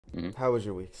How was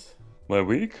your weeks? My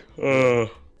week? I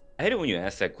hate it when you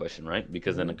ask that question, right?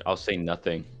 Because then like, I'll say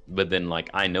nothing, but then like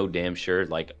I know damn sure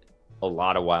like a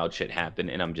lot of wild shit happened,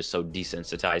 and I'm just so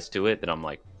desensitized to it that I'm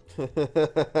like,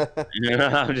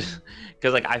 I'm just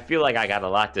because like I feel like I got a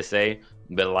lot to say,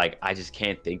 but like I just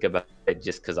can't think about it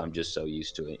just because I'm just so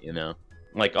used to it, you know?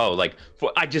 Like oh like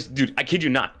dude, I kid you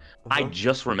not. I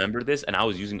just remembered this, and I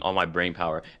was using all my brain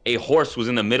power. A horse was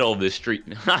in the middle of the street.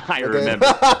 I remember.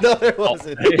 No, there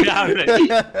wasn't.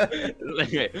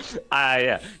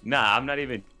 Yeah. Nah, I'm not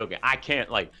even joking. I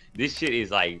can't like this shit is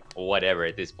like whatever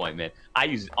at this point, man. I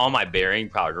used all my bearing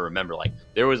power to remember. Like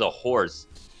there was a horse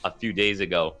a few days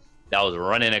ago that was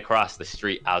running across the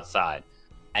street outside,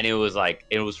 and it was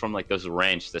from like this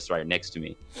ranch that's right next to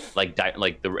me.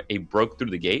 It broke through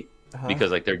the gate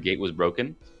because like their gate was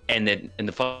broken. And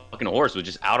the fucking horse was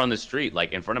just out on the street,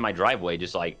 like in front of my driveway,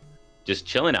 just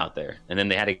chilling out there. And then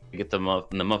they had to get the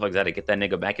motherfuckers had to get that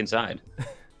nigga back inside.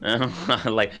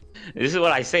 Like, this is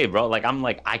what I say, bro. Like, I'm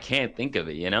like, I can't think of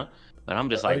it, you know? But I'm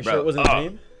just like, bro. Sure it wasn't a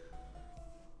dream?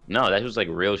 No, that was like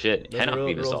real shit. Was it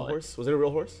a real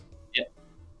horse? Yeah.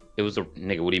 It was a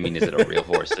nigga. What do you mean? Is it a real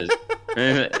horse?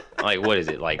 Like, what is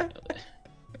it like?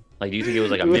 Like, do you think it was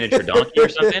like a miniature donkey or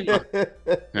something?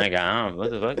 Like, I don't know.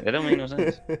 What the fuck? That don't make no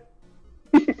sense.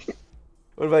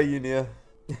 What about you, Nia?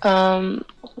 I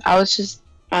was just,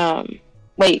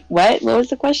 wait, what? What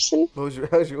was the question? How was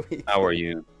your week? How are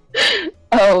you?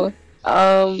 Oh,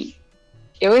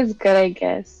 it was good, I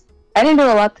guess. I didn't do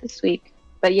a lot this week,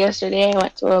 but yesterday I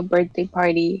went to a birthday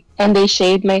party, and they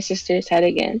shaved my sister's head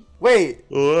again. Wait.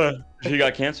 What? She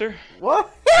got cancer?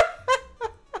 What?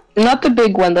 Not the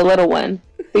big one, the little one.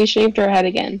 They shaved her head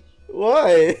again.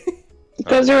 Why?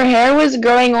 Because her hair was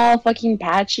growing all fucking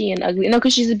patchy and ugly. No,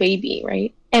 because she's a baby,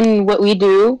 right? And what we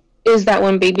do is that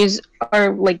when babies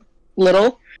are, like,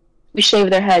 little, we shave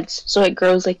their heads so it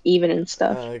grows, like, even and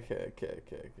stuff. Okay.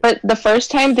 But the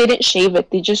first time, they didn't shave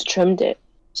it. They just trimmed it.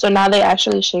 So now they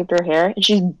actually shaved her hair, and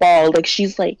she's bald. Like,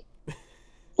 she's, like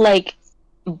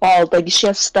bald. Like, she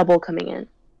has stubble coming in.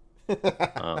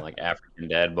 Like African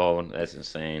dad bald. That's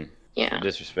insane. Yeah. The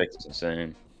disrespect is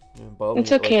insane. Yeah,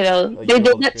 it's okay though. They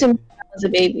did that to me when I was a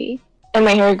baby, and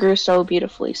my hair grew so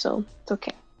beautifully, so it's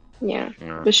okay. Yeah,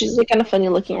 but she's like kind of funny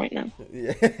looking right now.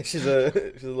 Yeah, she's a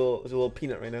little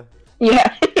peanut right now.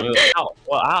 Yeah.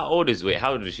 How old is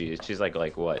she? She's like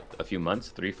what? A few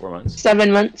months? 3-4 months?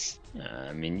 7 months.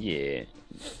 I mean, yeah,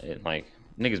 like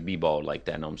niggas be bald like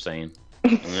that. Know what I'm saying?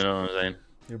 You know what I'm saying?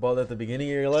 You're bald at the beginning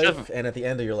of your life and at the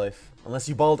end of your life. Unless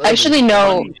you bald. Actually,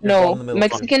 no.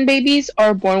 Mexican babies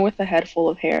are born with a head full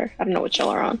of hair. I don't know what y'all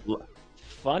are on.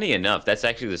 Funny enough, that's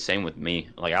actually the same with me.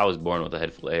 Like I was born with a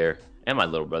head full of hair, and my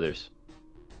little brothers.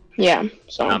 Yeah.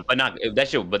 So. But that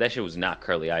shit was not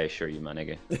curly. I assure you, my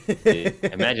nigga.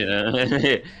 Imagine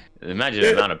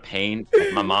the amount of pain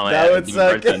my mama had to give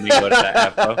birth to a nigga with that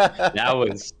afro.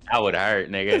 That would hurt,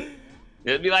 nigga.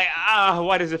 It'd be like,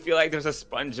 why does it feel like there's a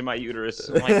sponge in my uterus?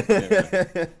 Like,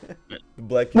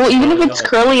 well, even if it's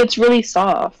curly, it's really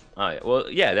soft. Oh, yeah. Well,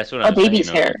 yeah, that's what I'm saying. A baby's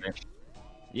hair.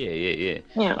 Yeah.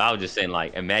 I was just saying,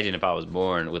 like, imagine if I was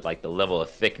born with, like, the level of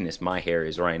thickness my hair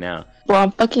is right now. Well,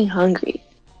 I'm fucking hungry.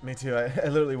 Me too. I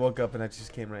literally woke up and I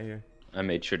just came right here. I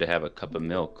made sure to have a cup of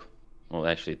milk. Well,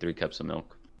 actually, 3 cups of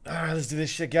milk. Alright, let's do this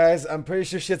shit, guys. I'm pretty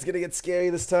sure shit's gonna get scary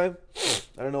this time.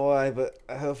 I don't know why, but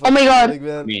I have oh my god.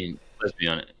 I mean, let's be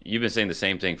honest. You've been saying the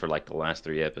same thing for like the last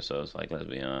 3 episodes. Like, let's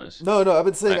be honest. No, I've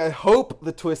been saying I hope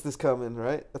the twist is coming,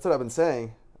 right? That's what I've been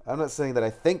saying. I'm not saying that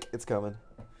I think it's coming.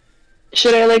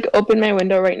 Should I like open my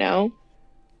window right now?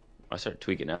 I started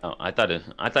tweaking out. I thought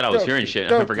I was hearing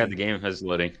shit. I forgot the game was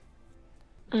loading.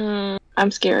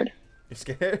 I'm scared. You're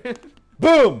scared?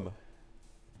 Boom!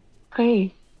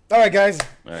 Hey. Alright, guys.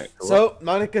 Alright. Cool. So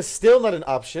Monika's still not an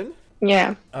option. Yeah.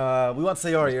 We want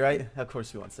Sayori, right? Of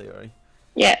course we want Sayori.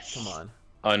 Yes. Come on.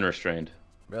 Unrestrained.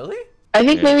 Really? I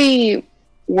think maybe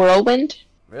whirlwind.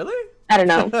 Really? I don't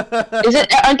know. Is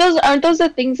it? Aren't those the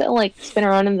things that like spin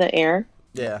around in the air?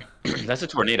 Yeah. That's a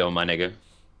tornado, my nigga.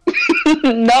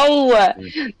 No,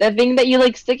 the thing that you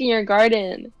like stick in your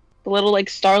garden, the little like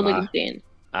star-looking thing.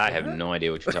 I have no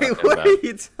idea what you're talking about. What are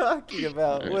you talking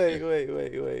about?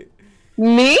 Wait.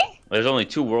 Me? There's only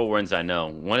 2 whirlwinds I know.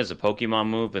 One is a Pokemon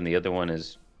move, and the other one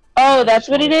is. Oh, that's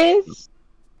what it is.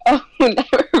 Oh,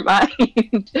 never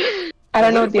mind. I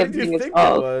don't know what the other thing is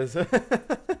called.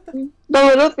 The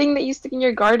little thing that you stick in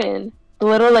your garden. The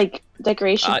little like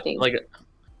decoration thing.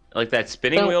 Like that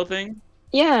spinning wheel thing?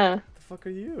 Yeah. What the fuck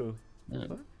are you?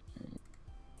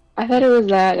 I thought it was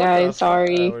that guy.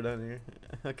 Sorry. We're done here.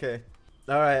 Okay.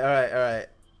 All right.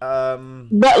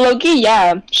 But Loki,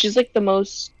 yeah, she's like the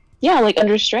most, like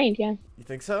unrestrained, yeah. You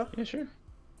think so? Yeah, sure.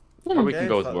 Yeah. Or we can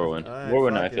go with Whirlwind.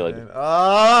 Whirlwind, I feel like.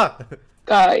 Ah!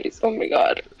 Guys, oh my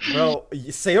god. Bro,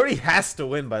 Sayori has to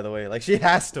win, by the way. Like, she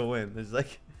has to win. There's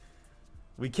like...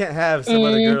 We can't have some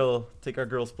other girl take our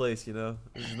girl's place, you know?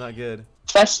 This is not good.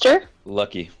 Fester?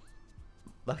 Lucky.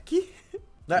 Lucky?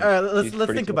 Alright, let's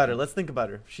pretty think about her. cool. Let's think about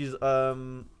her. She's, You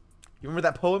remember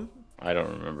that poem? I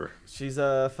don't remember. She's,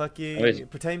 fucking...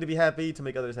 Wait. pretending to be happy to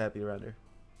make others happy around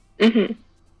her.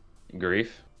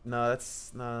 Grief. No,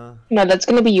 that's... Nah. No, that's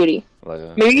gonna be Yuri. Like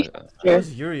a, Maybe. like a- Sure.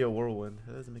 How's Yuri a whirlwind?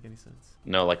 That doesn't make any sense.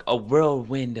 no, like a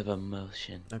whirlwind of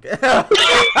emotion. Okay.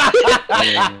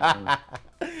 I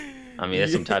mean,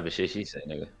 that's some type of shit she said,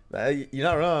 nigga. You're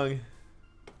not wrong.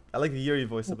 I like the Yuri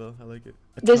voice though. I like it.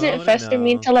 Doesn't Atone? Fester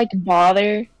mean No. to like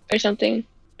bother or something?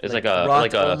 It's like a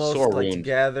rot a almost, sore like, wound.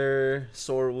 Together,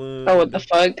 sore wound. Oh, what the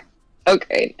fuck?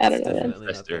 Okay, I don't know then. Definitely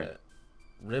not Fester. that.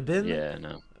 Ribbon? Yeah,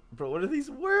 no. Bro, what are these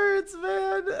words,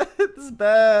 man? This is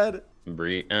bad.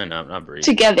 Breed. No, not breed.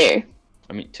 Together.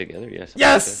 I mean, together, yes.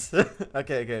 Yes!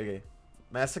 Okay.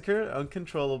 Massacre,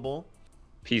 uncontrollable.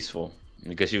 Peaceful,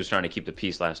 because she was trying to keep the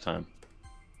peace last time.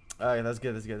 Alright, that's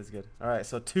good. Alright,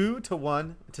 so 2 to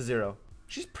 1 to 0.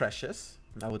 She's precious,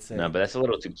 I would say. No, but that's a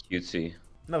little too cutesy.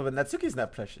 No, but Natsuki's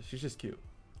not precious. She's just cute.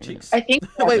 Cheeks. I think.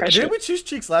 Wait, precious. didn't we choose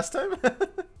Cheeks last time?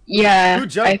 Yeah, Who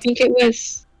jumped? I think it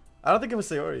was. I don't think it was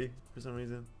Sayori for some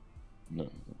reason. No,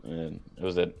 and it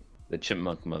was the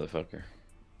chipmunk motherfucker.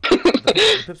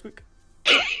 The Pipsqueak.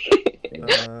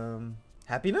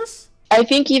 Happiness? I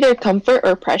think either comfort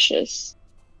or precious.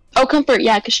 Oh, comfort,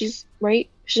 yeah, because she's right.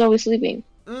 She's always sleeping.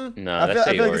 No, I that's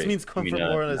feel like this Sayori. means You mean,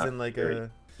 comfort more as not in like Yuri.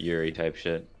 a. Yuri type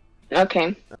shit.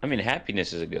 Okay. I mean,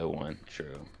 happiness is a good one.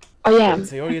 True. Oh yeah.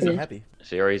 Sayori isn't happy.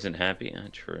 Sayori isn't happy.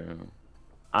 True.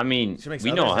 I mean, She makes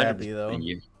we know others 100% happy, though.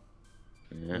 you.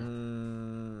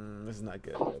 Yeah. This is not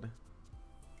good.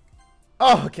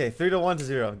 Oh, okay. 3 to 1 to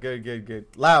 0. Good.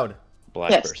 Loud.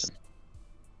 Black Yes. person.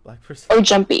 Black person. Oh,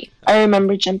 Jumpy. I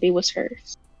remember Jumpy was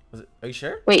hers. Was it? Are you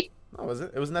sure? Wait, Oh, was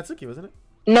it? It was Natsuki, wasn't it?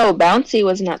 no, Bouncy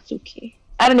was Natsuki.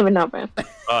 I don't even know, bro.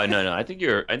 Oh no, I think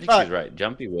she's right.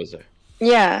 Jumpy was there.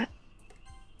 Yeah.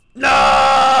 No.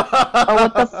 Oh,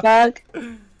 what the fuck?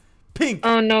 Pink.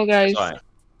 Oh no, guys. Sorry.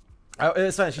 Oh,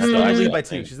 it's fine. She's Mm. still in the lead I by 2.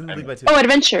 think- She's in the lead by 2. Oh,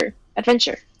 Adventure.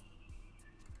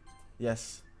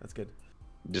 Yes, that's good.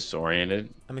 Disoriented.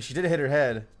 I mean, she did hit her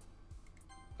head.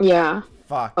 Yeah.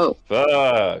 Fuck. Oh.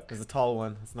 Fuck. It's a tall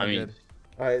one. It's not I mean- good.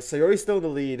 All right, so Sayori's still in the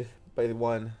lead by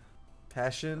 1.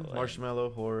 Passion, Lame. marshmallow,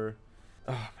 horror.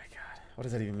 Oh my god, what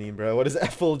does that even mean, bro? What is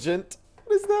effulgent?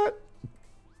 What is that?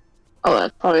 Oh,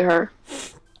 that's probably her.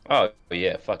 Oh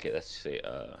yeah, fuck it. Let's say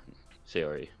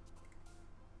Sayori.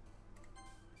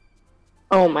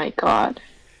 Oh my god.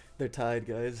 They're tied,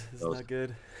 guys. It's Those- not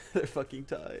good. They're fucking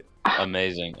tied.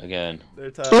 Amazing again.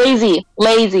 They're tied. Lazy.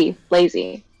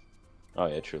 Oh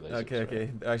yeah, true. Lazy, Okay, that's right.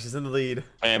 okay. She's in the lead.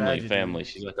 Family. Tragedy.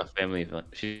 She's like a family.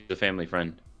 She's a family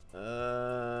friend.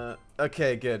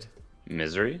 Okay, good.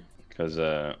 Misery, because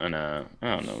I don't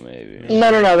know, maybe.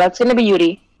 No. That's gonna be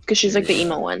Yuri, because she's like the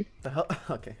emo one. The hell?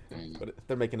 Okay. Mm. But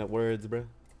they're making up words, bro.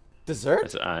 Dessert?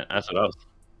 That's what I was.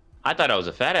 I thought I was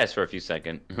a fat ass for a few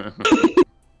seconds.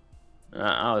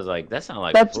 I was like, that sounds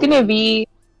like. That's gonna be.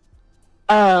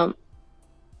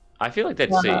 I feel like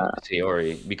that's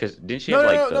Sayori because didn't she No, have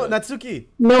like no, the? Natsuki.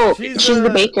 No, she's the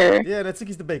baker. Yeah,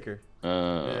 Natsuki's the baker. Uh,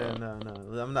 Yeah, no.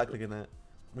 I'm not clicking that.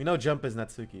 We know Jump is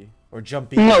Natsuki. Or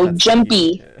Jumpy. No, is Natsuki.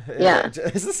 Jumpy. Yeah.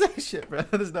 It's the same shit, bro.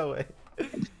 There's no way.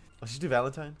 Let's just do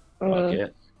Valentine. Fuck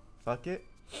it. Fuck it.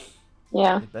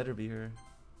 Yeah. It better be her.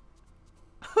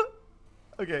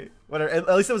 Okay, whatever.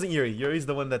 At least it wasn't Yuri. Yuri's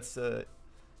the one that's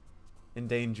in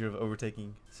danger of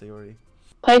overtaking Sayori.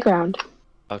 Playground.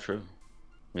 Oh, true.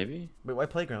 Maybe. Wait, why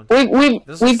Playground? We've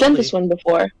This is done silly. this one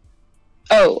before.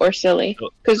 Oh, or silly,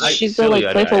 because she's the like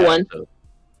playful one.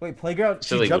 Wait, Playground? She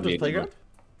Silly jumped would be with a good Playground?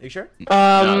 Are you sure? No,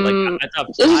 like, I thought,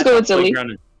 let's just go with silly.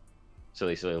 Playground and-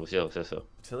 Silly.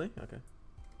 Silly?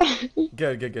 Okay.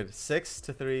 Good. 6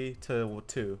 to 3 to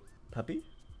 2. Puppy?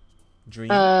 Dream?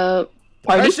 Party?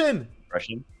 Depression!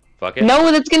 Depression. Fuck it.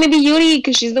 No, that's gonna be Yuri,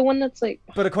 because she's the one that's like.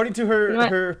 But according to You know what?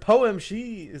 her poem,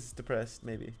 she is depressed,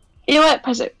 maybe. You know what?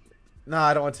 Press it. No,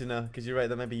 I don't want to know, because you're right,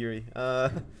 that might be Yuri.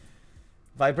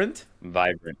 Vibrant?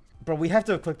 Vibrant. Bro, we have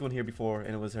to have clicked one here before,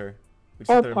 and it was her. We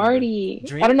just have Or to remember. party.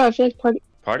 Dream? I don't know. I feel like party.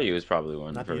 Party was probably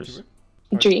one Not the first.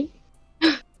 YouTuber? Dream.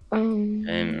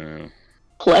 And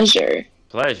Pleasure.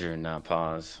 pleasure, not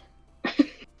pause.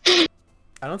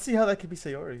 I don't see how that could be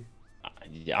Sayori.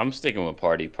 Yeah, I'm sticking with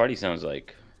party. Party sounds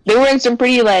like. They were in some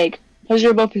pretty like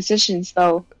pleasurable positions,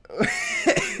 though.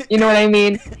 You know what I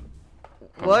mean?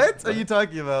 What are you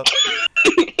talking about?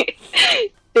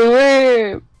 They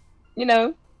were You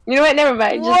know what? Never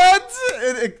mind. What?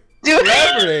 Just...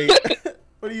 Elaborate.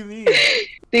 What do you mean?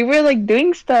 They were like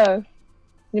doing stuff.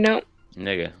 You know?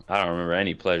 Nigga, I don't remember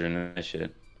any pleasure in that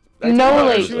shit. No,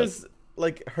 like she was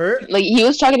like hurt. Like he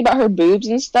was talking about her boobs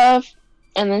and stuff,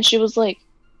 and then she was like,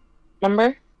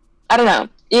 "Remember? I don't know.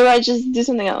 You might just do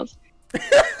something else."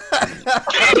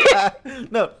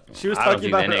 No, she was talking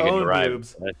about her own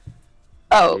boobs.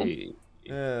 Oh.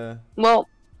 Yeah. Well,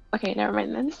 okay, never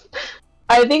mind then.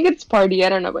 I think it's party. I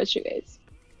don't know about you guys.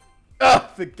 Oh,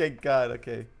 thank God.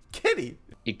 Okay, Kitty.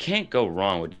 You can't go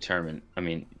wrong with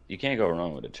you can't go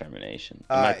wrong with determination.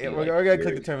 Yeah, we're gonna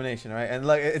click determination, all right? And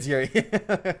look, it's Yuri.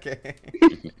 Okay.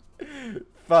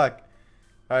 Fuck.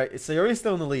 All right, so Yuri's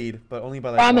still in the lead, but only by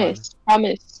like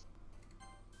Promise.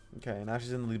 Okay, now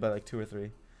she's in the lead by like 2 or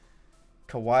 3.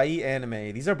 Kawaii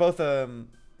anime. These are both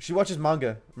she watches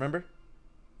manga, remember?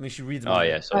 I mean, she reads manga. Oh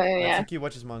yeah, so Natsuki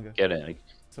watches manga. Get it.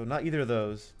 So not either of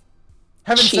those.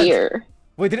 Cheer.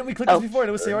 Wait, didn't we click this before and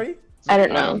it was Sayori? I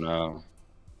don't I don't know.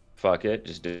 Fuck it,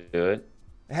 just do it.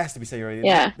 It has to be Sayori.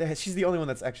 Yeah. She's the only one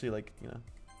that's actually like, you know.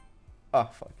 Oh,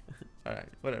 fuck. Alright,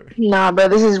 whatever. Nah, bro,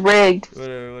 this is rigged.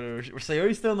 Whatever.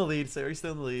 Sayori's still in the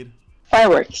lead.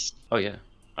 Fireworks. Oh yeah,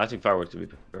 I think fireworks would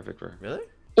be perfect for her. Really?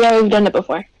 Yeah, we've done it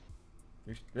before.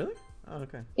 Really? Oh,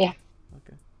 okay. Yeah.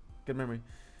 Okay. Good memory.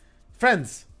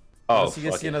 Friends. Oh, so you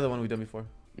can see another one we've done before.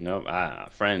 Nope.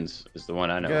 Friends is the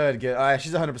one I know. Good. Alright,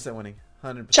 she's 100% winning.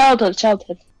 100%. Childhood.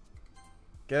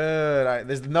 Good. Alright,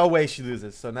 there's no way she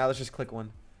loses. So now let's just click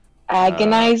one.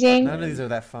 Agonizing. None of these are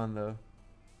that fun though.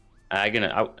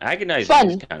 Agonizing Fun.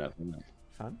 is kind of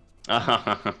Fun?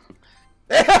 fun.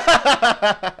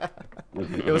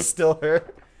 It was still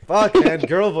her. Fuck, man.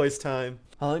 Girl voice time.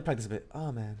 Oh, let me practice a bit.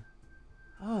 Oh, man.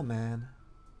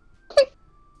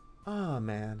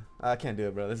 I can't do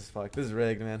it, bro. This is fucked. This is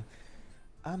rigged, man.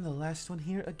 I'm the last one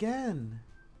here again.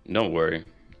 Don't worry.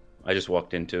 I just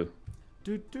walked in too.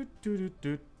 Damn,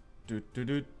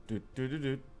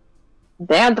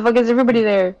 the fuck is everybody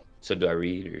there? So do I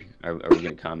read or are we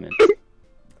gonna comment?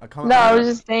 No, I was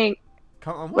just saying.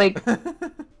 Like, no,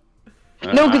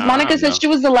 because Monika said she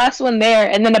was the last one there,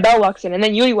 and then Abiel walks in, and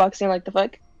then Yuri walks in. Like the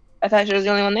fuck? I thought she was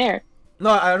the only one there. No,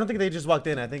 I don't think they just walked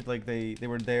in. I think like they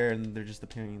were there and they're just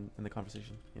appearing in the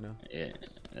conversation. You know? Yeah,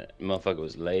 motherfucker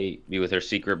was late. Be with her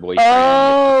secret boyfriend.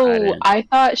 Oh, I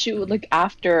thought she would like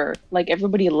after like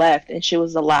everybody left, and she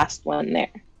was the last one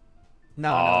there.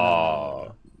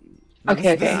 No.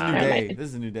 Okay. This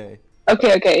is a new day.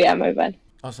 Okay, yeah, my bad.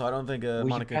 Also, I don't think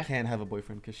Monika can have a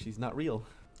boyfriend because she's not real.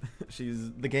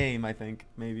 She's the game, I think,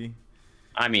 maybe.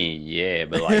 I mean, yeah,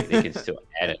 but like they can still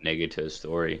add a nigga to a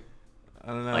story. I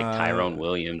don't know. Like Tyrone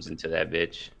Williams into that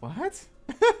bitch. What?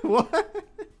 What?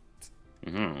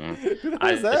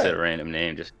 I said a random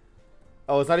name. Just.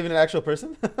 Oh, it's not even an actual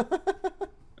person.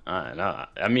 No,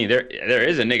 I mean there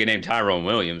is a nigga named Tyrone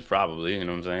Williams, probably. You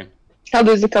know what I'm saying? Oh,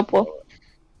 there's a couple.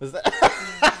 Was that?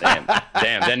 Damn,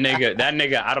 that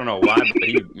nigga. I don't know why, but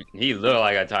he looked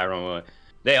like a Tyrone Williams.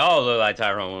 They all look like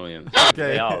Tyrone Williams.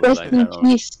 Okay. They all look like Tyrone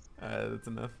Williams. That's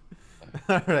enough.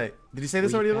 All right. Did you say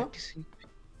this already, though?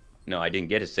 No, I didn't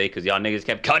get to say because y'all niggas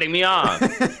kept cutting me off.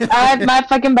 My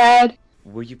fucking bad.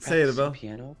 Were you say it, practicing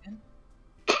piano again?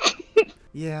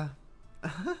 Yeah.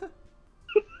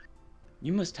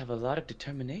 You must have a lot of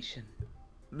determination.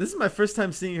 This is my first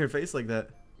time seeing her face like that.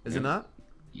 Is it not?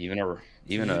 Even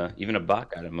a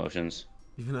bot got emotions.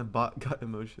 Even a bot got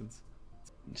emotions.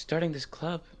 Starting this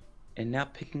club, and now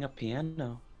picking up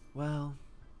piano. Well,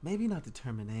 maybe not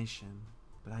determination,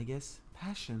 but I guess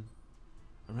passion.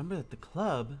 Remember that the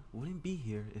club wouldn't be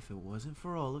here if it wasn't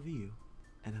for all of you.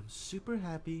 And I'm super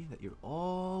happy that you're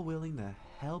all willing to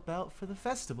help out for the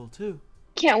festival, too.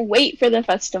 Can't wait for the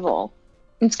festival.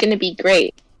 It's gonna be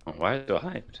great. Why are they so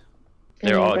hyped?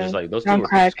 They're all just like, those two were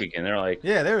pipsqueaking. They're like...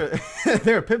 Yeah, they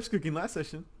were pipsqueaking last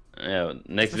session. Yeah,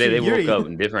 next day they woke up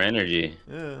in different energy.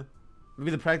 Yeah.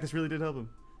 Maybe the practice really did help him.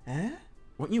 Eh?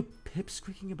 Weren't you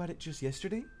pipsqueaking about it just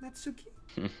yesterday, Natsuki?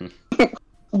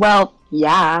 Well,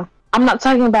 yeah. I'm not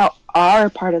talking about our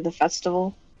part of the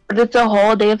festival. But it's a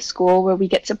whole day of school where we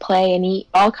get to play and eat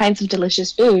all kinds of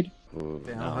delicious food. Ooh,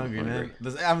 damn, I'm hungry, man.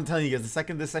 I'm telling you guys, the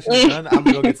second this session is done, I'm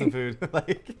gonna go get some food.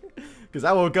 Because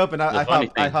I woke up and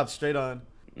I hopped straight on.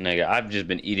 Nigga, I've just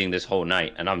been eating this whole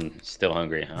night and I'm still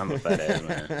hungry. I'm a fat ass,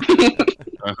 man.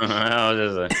 I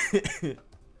was just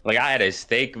like, I had a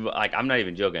steak. Like, I'm not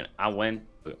even joking. I went.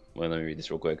 Well, let me read this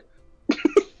real quick.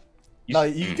 No,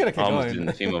 you could have kept almost going. in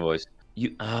the female voice.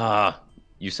 You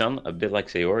sound a bit like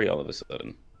Sayori all of a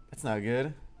sudden. That's not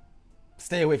good.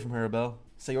 Stay away from her, Abiel.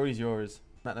 Sayori's yours,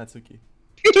 not Natsuki.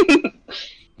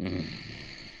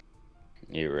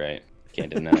 You're right. Can't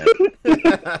deny it.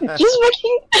 Just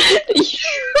fucking.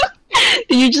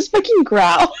 Did you just fucking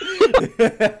growl?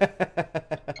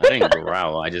 I didn't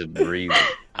growl. I just breathed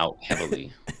out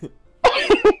heavily.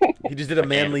 He just did a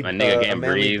manly, my nigga can't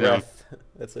breathe. breath.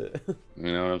 That's it.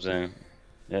 You know what I'm saying?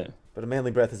 Yeah. But a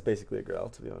manly breath is basically a growl,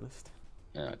 to be honest.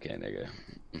 Okay, nigga.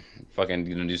 Fucking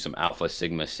gonna do some alpha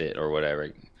sigma shit or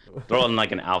whatever. Throw in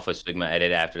like an alpha sigma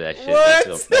edit after that shit. What?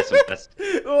 That's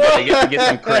get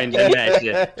some cringe in that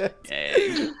shit.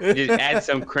 Yeah, just add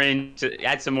some cringe.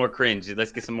 Add some more cringe.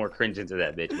 Let's get some more cringe into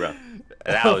that bitch, bro.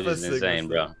 That was just insane,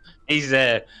 bro. He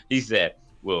said,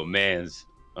 well, man's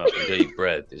deep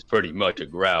breath is pretty much a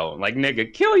growl. I'm like,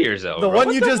 nigga, kill yourself. The bro.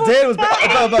 one you just did was about.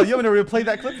 You want me to replay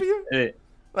that clip for you?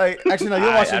 Like, actually, no,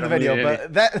 you're watching the video,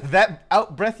 but that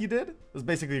out breath you did was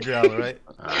basically a growl, right?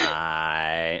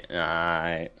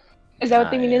 Is that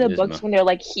what they mean in the books when they're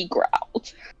like, he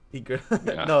growled?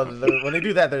 No, when they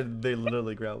do that, they're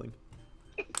literally growling.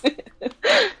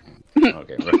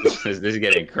 Okay, bro. This is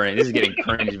getting cringe. This is getting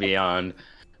cringe beyond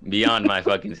my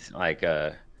fucking like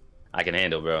I can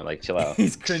handle, bro. Like, chill out.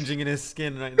 He's cringing in his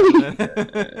skin right now.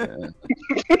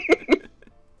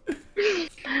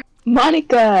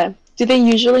 Monika, do they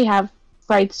usually have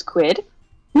fried squid?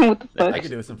 What the fuck? I could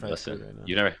do with some fried squid right now.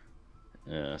 You never?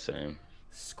 Yeah, same.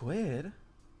 Squid?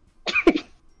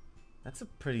 That's a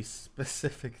pretty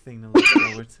specific thing to look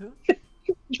forward to.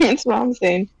 That's what I'm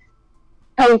saying.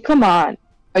 Oh, come on.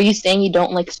 Are you saying you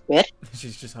don't like squid?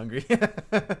 She's just hungry.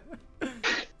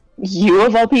 You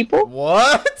of all people?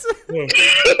 What? Wait,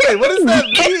 what does that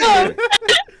mean?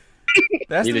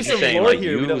 That's Either some saying, lore like,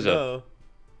 here, we you don't was know.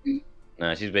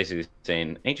 Nah, she's basically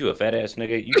saying, "Ain't you a fat ass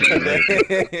nigga? You can be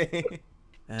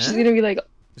Huh? She's gonna be like,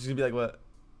 She's gonna be like, what?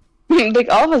 like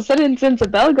all of a sudden since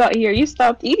Abiel got here, you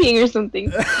stopped eating or something.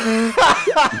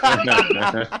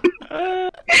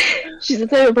 She's the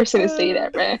type of person to say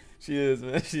that, right? She is,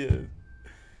 man. She is.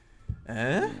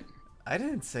 I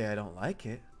didn't say I don't like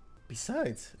it.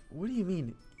 Besides, what do you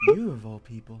mean, you of all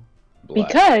people?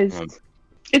 Because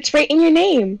it's right in your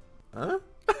name. Huh?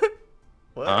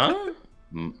 What? Huh?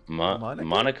 Monika?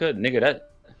 Monica? Nigga,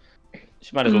 that...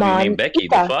 She might as well be named Becky,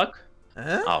 the fuck?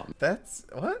 Huh? Oh.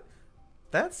 What?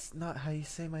 That's not how you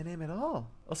say my name at all.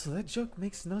 Also, that joke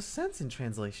makes no sense in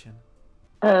translation.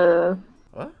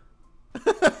 What?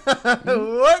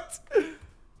 What?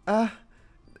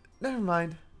 Never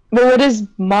mind. But what does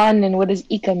Mon and what does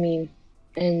Ika mean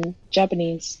in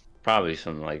Japanese? Probably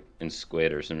some, like, in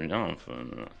squid or something. I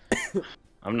don't know.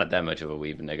 I'm not that much of a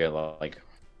weeb, nigga. Like...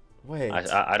 Wait.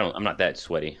 I'm not that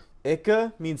sweaty.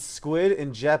 Ika means squid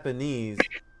in Japanese.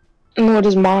 And what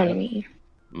does Mon mean?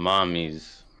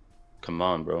 Mommy's. Come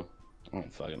on, bro. I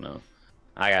don't fucking know.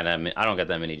 I don't got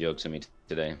that many jokes in me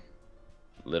today.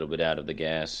 A little bit out of the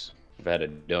gas. If I had a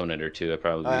donut or two, I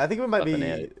probably. I think we might be.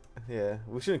 At it. Yeah,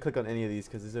 we shouldn't click on any of these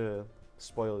because these are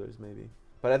spoilers, maybe.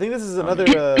 But I think this is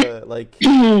another like.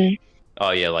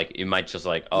 Oh yeah, like it might just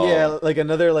like. Oh. Yeah, like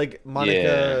another like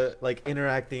Monika like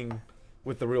interacting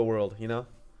with the real world, you know?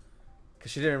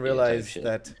 Because she didn't realize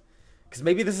that. Because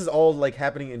maybe this is all like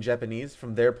happening in Japanese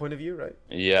from their point of view, right?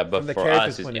 Yeah, but from the for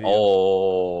character's us, point it's of view.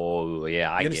 Oh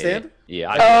yeah, I you understand? Get it.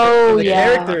 Yeah. Oh the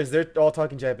yeah. characters, they're all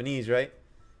talking Japanese, right?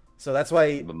 So that's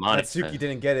why Natsuki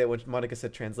didn't get it when Monika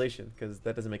said translation, because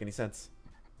that doesn't make any sense.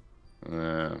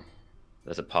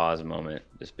 That's a pause moment.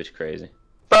 This bitch crazy.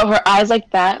 Bro, her eyes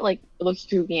like that, like, it looks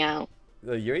creepy out.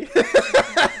 Yuri?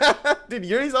 Dude,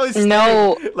 Yuri's always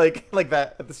no, like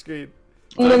that at the screen.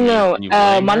 No,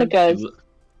 Monika's.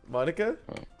 Monika?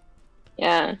 Oh.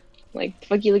 Yeah, like, the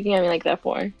fuck you looking at me like that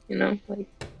for? You know, like,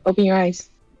 open your eyes.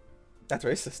 That's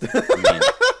racist.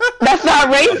 That's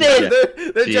not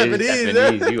racist. They're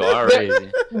Japanese. You are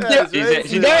racist.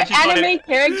 They're anime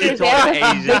characters. They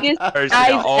have the biggest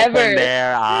eyes ever.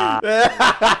 Man,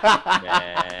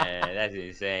 that's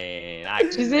insane.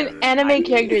 She's an anime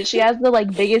character. She has the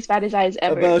like biggest, fattest eyes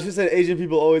ever. She said Asian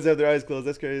people always have their eyes closed.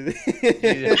 That's crazy.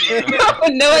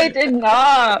 No, I did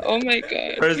not. Oh my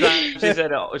god. First time she said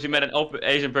she met an open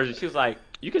Asian person, she was like,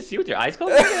 "You can see with your eyes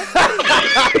closed."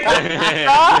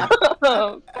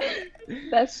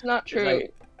 That's not true.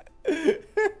 Man,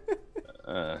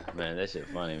 that shit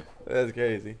funny. That's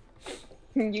crazy.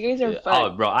 You guys are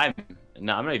fun. Oh, bro, I'm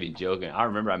not even joking. I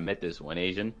remember I met this one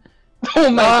Asian.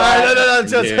 Oh my god.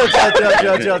 No,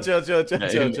 chill.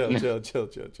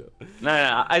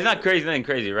 No, it's not crazy, nothing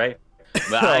crazy, right?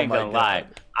 But I ain't gonna lie.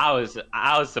 I was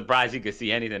surprised he could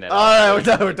see anything at all.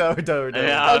 Alright, we're done.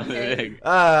 Okay.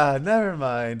 Never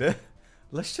mind.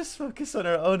 Let's just focus on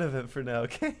our own event for now,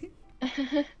 okay?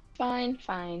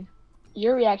 Fine.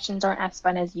 Your reactions aren't as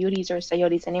fun as Yuri's or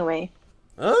Sayori's anyway.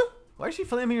 Huh? Why is she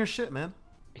flaming her shit, man?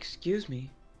 Excuse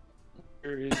me.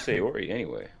 Where is Sayori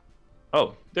anyway?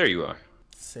 Oh, there you are.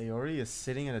 Sayori is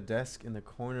sitting at a desk in the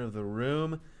corner of the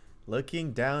room,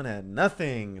 looking down at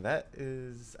nothing. That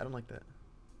is... I don't like that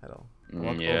at all. I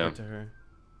walk Yeah. over to her.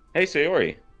 Hey,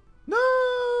 Sayori.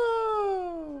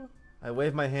 No! I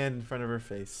wave my hand in front of her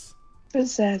face.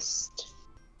 Possessed.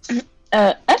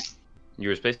 You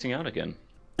were spacing out again.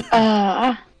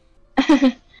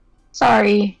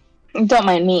 Sorry. Don't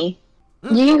mind me.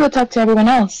 You can go talk to everyone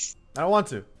else. I don't want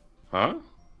to. Huh?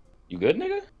 You good,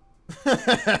 nigga?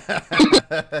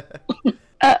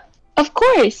 Of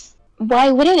course.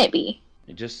 Why wouldn't it be?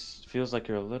 It just feels like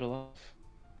you're a little off.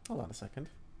 Hold on a second.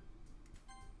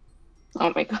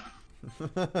 Oh my god.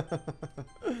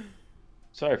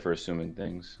 Sorry for assuming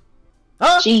things.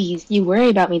 Ah! Jeez, you worry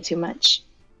about me too much.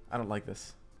 I don't like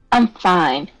this. I'm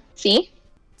fine. See?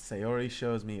 Sayori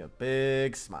shows me a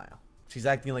big smile. She's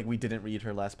acting like we didn't read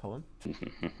her last poem.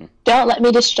 Don't let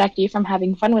me distract you from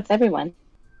having fun with everyone.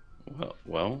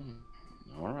 Well,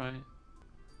 all right.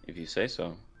 If you say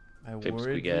so. I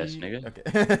Pipsqueak ass nigga. Okay.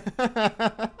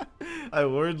 I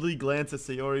worriedly glance at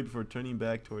Sayori before turning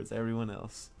back towards everyone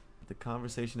else. The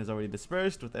conversation has already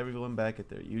dispersed with everyone back at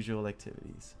their usual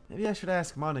activities. Maybe I should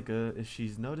ask Monika if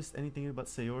she's noticed anything about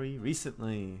Sayori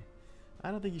recently.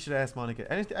 I don't think you should ask Monika.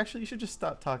 Actually, you should just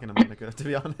stop talking to Monika, to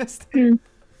be honest.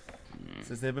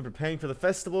 Since they've been preparing for the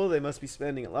festival, they must be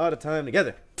spending a lot of time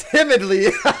together. Timidly!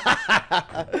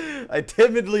 I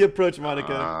timidly approach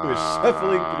Monika, who is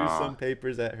shuffling through some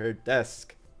papers at her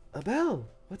desk. Abiel,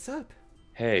 what's up?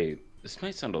 Hey, this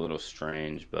might sound a little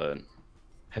strange, but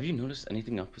have you noticed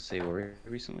anything up with Sayori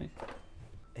recently?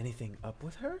 Anything up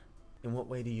with her? In what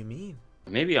way do you mean?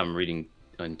 Maybe I'm reading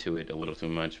into it a little too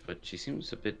much, but she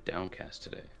seems a bit downcast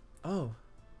today. Oh,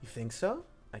 you think so?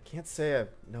 I can't say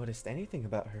I've noticed anything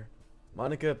about her.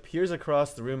 Monika peers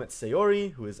across the room at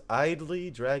Sayori, who is idly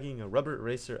dragging a rubber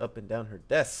eraser up and down her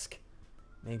desk.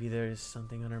 Maybe there is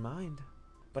something on her mind.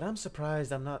 But I'm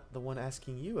surprised I'm not the one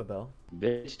asking you, Abiel.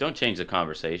 Bitch, don't change the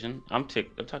conversation. I'm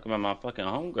talking about my fucking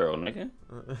homegirl, nigga.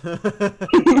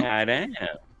 Goddamn.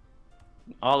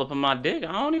 All up on my dick.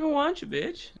 I don't even want you,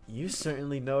 bitch. You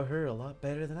certainly know her a lot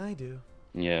better than I do.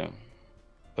 Yeah,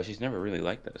 but she's never really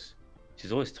like this.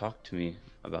 She's always talked to me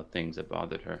about things that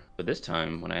bothered her. But this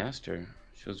time, when I asked her,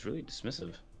 she was really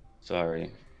dismissive. Sorry,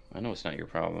 I know it's not your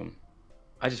problem.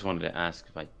 I just wanted to ask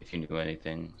if you knew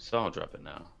anything, so I'll drop it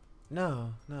now.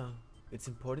 No. It's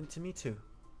important to me too.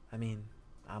 I mean,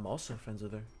 I'm also friends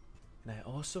with her. And I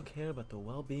also care about the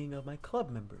well-being of my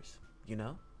club members, you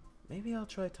know? Maybe I'll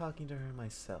try talking to her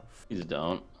myself. Please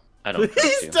don't. I don't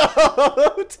Please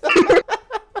trust you. don't!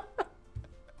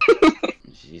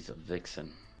 She's a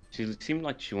vixen. She seemed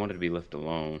like she wanted to be left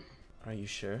alone. Are you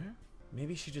sure?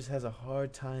 Maybe she just has a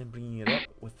hard time bringing it up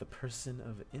with the person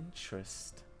of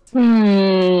interest.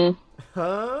 Huh?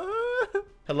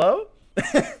 Hello?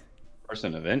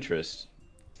 Person of interest?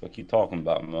 Fuck you talking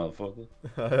about, motherfucker?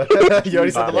 You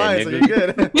already said the line, so you're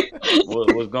good.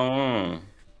 What's going on?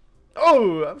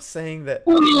 Oh, I'm saying that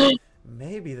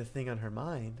maybe the thing on her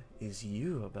mind is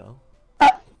you, Abiel.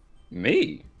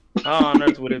 Me? How on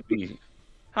earth would it be?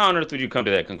 How on earth would you come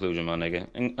to that conclusion, my nigga?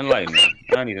 Enlighten me.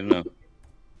 I need to know.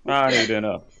 I need to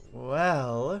know.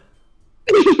 Well,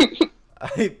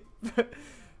 I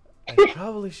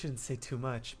probably shouldn't say too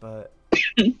much, but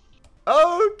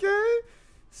okay.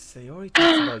 Sayori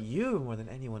talks about you more than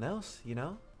anyone else, you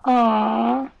know?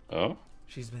 Aww. Oh?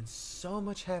 She's been so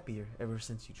much happier ever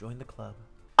since you joined the club.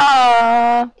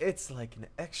 Aww. It's like an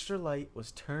extra light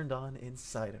was turned on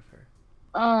inside of her.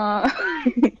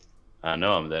 Aww. I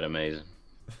know I'm that amazing.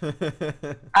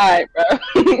 Alright, bro.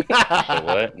 So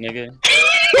what, nigga?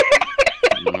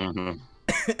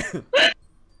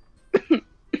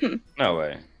 No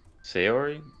way.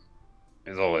 Sayori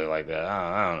is always like that.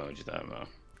 I don't know what you're talking about.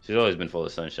 She's always been full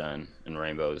of sunshine and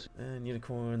rainbows. And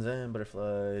unicorns and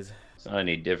butterflies. It's not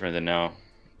any different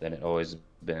than it always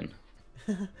been.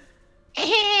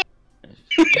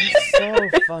 It's so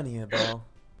funny, Abiel.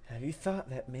 Have you thought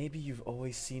that maybe you've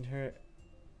always seen her...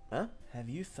 Huh? Have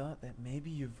you thought that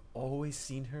maybe you've always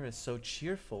seen her as so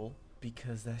cheerful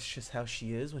because that's just how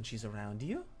she is when she's around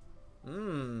you?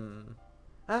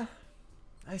 I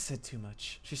said too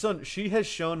much. She has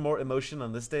shown more emotion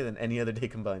on this day than any other day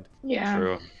combined. Yeah.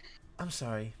 True. I'm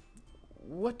sorry.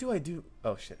 What do I do?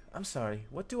 Oh shit. I'm sorry.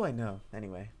 What do I know?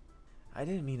 Anyway, I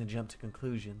didn't mean to jump to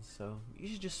conclusions, so you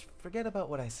should just forget about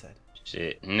what I said.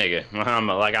 Shit, nigga. I'm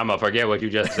gonna forget what you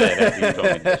just said after you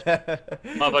told me this.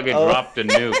 Motherfucker dropped a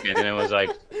nuke and then it was like,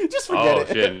 just forget it.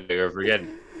 Shit, nigga, forget it.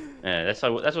 Yeah, that's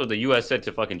what the U.S. said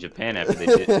to fucking Japan after they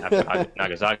did after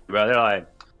Nagasaki, bro. They're like,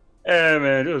 hey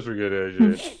man, just forget that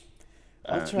shit.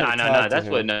 I'll try to talk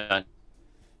to her.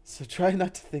 So try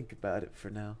not to think about it for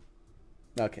now.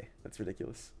 Okay, that's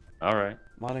ridiculous. All right.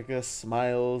 Monika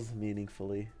smiles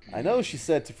meaningfully. I know she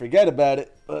said to forget about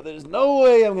it, but there's no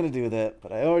way I'm gonna do that.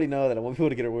 But I already know that I won't be able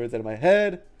to get her words out of my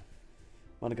head.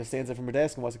 Monika stands up from her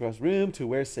desk and walks across the room to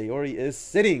where Sayori is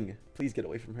sitting. Please get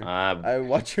away from her. I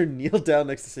watch her kneel down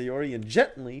next to Sayori and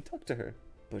gently talk to her.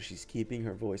 But she's keeping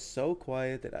her voice so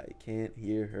quiet that I can't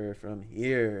hear her from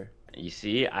here. You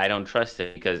see, I don't trust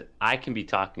it because I can be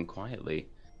talking quietly.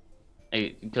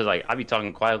 Because like I be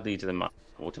talking quietly to my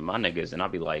niggas, and I'll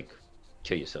be like,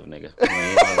 "Kill yourself, nigga." You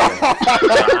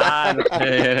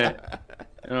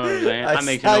know what I'm saying? I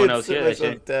make sure no one else hear that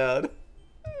shit. Down.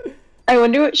 I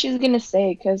wonder what she's gonna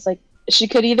say, because like she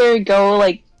could either go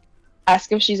like ask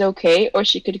if she's okay, or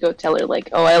she could go tell her like,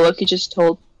 "Oh, I look, you just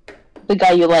told the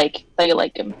guy you like that you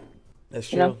like him." That's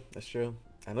true. You know? That's true.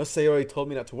 I know Sayori told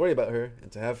me not to worry about her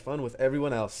and to have fun with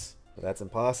everyone else. But that's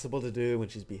impossible to do when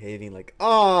she's behaving like,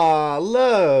 "Ah,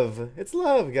 love. It's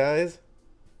love, guys."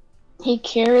 He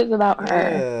cares about her.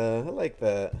 Yeah, I like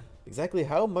that. Exactly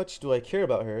how much do I care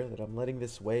about her that I'm letting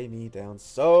this weigh me down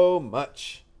so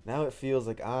much? Now it feels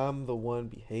like I'm the one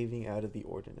behaving out of the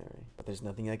ordinary. But there's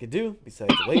nothing I could do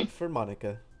besides wait for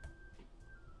Monika. ...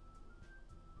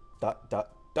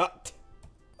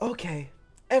 Okay,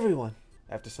 everyone.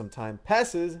 After some time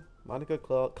passes,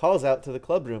 Monika calls out to the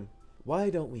club room. Why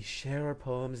don't we share our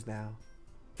poems now?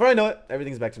 Before I know it,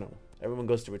 everything's back to normal. Everyone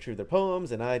goes to retrieve their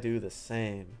poems, and I do the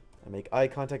same. I make eye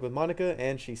contact with Monika,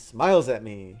 and she smiles at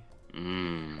me.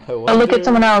 I'll look at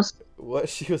someone else. What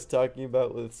she was talking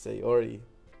about with Sayori.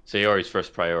 Sayori's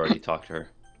first priority, talk to her.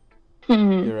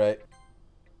 You're right.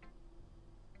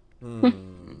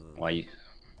 Why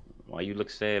you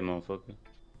look sad, motherfucker?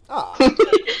 Ah.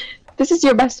 This is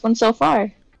your best one so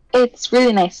far. It's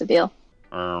really nice, Abiel.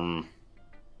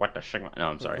 What the shit? No,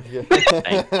 I'm sorry.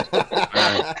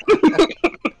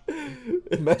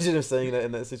 Imagine her saying that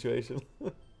in that situation.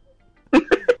 What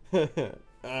the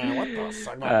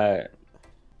fuck?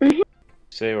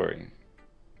 Sayori,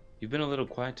 you've been a little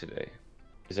quiet today.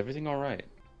 Is everything all right?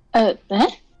 Huh?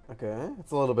 Okay,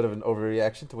 it's a little bit of an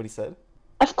overreaction to what he said.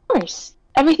 Of course.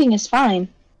 Everything is fine.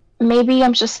 Maybe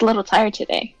I'm just a little tired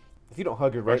today. If you don't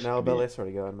hug her right now, Bella, I swear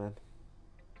to God, man.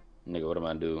 Nigga, what am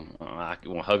I do? I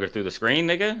want to hug her through the screen,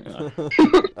 nigga?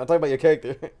 I'm talking about your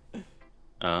character.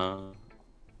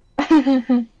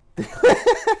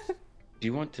 Do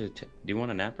you want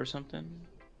a nap or something?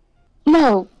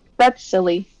 No, that's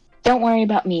silly. Don't worry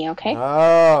about me, okay?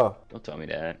 Oh. Don't tell me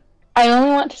that. I only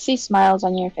want to see smiles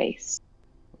on your face.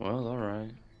 Well,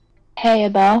 alright. Hey,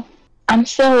 Abiel. I'm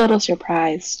still a little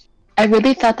surprised. I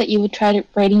really thought that you would try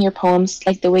writing your poems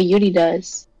like the way Yuri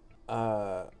does.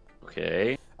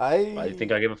 Okay. Why do you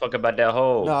think I give a fuck about that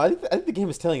hole? No, I think the game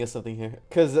is telling us something here.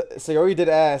 Because Sayori did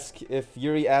ask if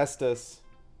Yuri asked us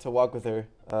to walk with her.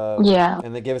 Yeah.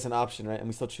 And they gave us an option, right? And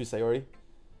we still choose Sayori.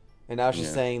 And now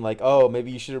she's saying, like, oh,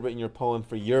 maybe you should have written your poem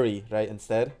for Yuri, right,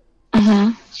 instead?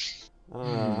 Mm-hmm. I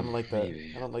don't know. I don't like that.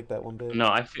 Maybe. I don't like that one bit. No,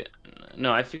 I feel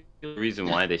the reason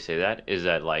why they say that is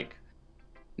that, like,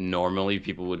 normally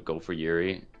people would go for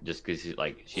Yuri just because,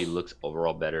 like, she looks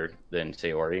overall better than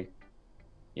Sayori.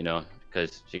 You know?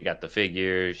 Because she got the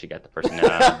figure, she got the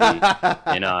personality.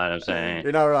 You know what I'm saying?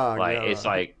 You're not wrong. Like, it's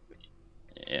wrong. Like,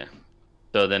 yeah.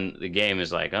 So then the game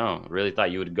is like, oh, really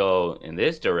thought you would go in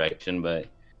this direction, but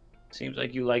seems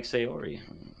like you like Sayori.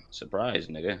 Surprise,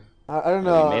 nigga. I don't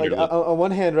know. Like, on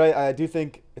one hand, right, I do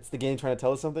think it's the game trying to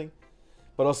tell us something.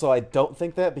 But also, I don't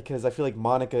think that because I feel like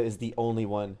Monika is the only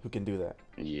one who can do that.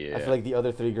 Yeah. I feel like the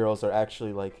other three girls are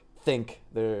actually, like, think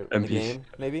they're in the game,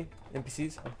 maybe?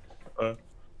 NPCs?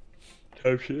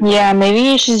 Yeah,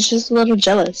 maybe she's just a little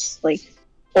jealous, like,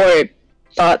 or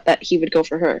thought that he would go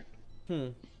for her.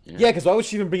 Yeah, because why would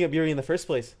she even bring up Yuri in the first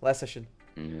place last session?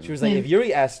 She was like, if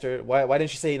Yuri asked her, why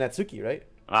didn't she say Natsuki, right?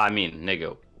 I mean,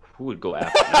 nigga, who would go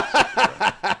after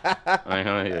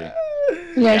Natsuki?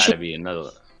 Yeah, gotta be another.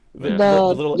 The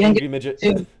little angry midget.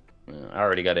 I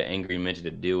already got an angry midget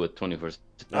to deal with 24/7.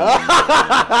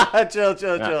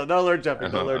 Chill. No lord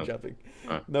jumping. No lord jumping.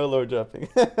 No lord jumping.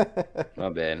 My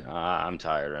bad. I'm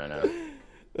tired right now.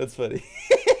 That's funny.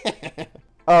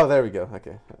 Oh, there we go.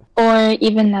 Okay. Or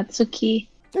even Natsuki.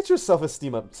 Get your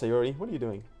self-esteem up, Sayori. What are you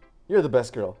doing? You're the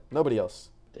best girl. Nobody else.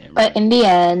 Damn right. But in the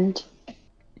end,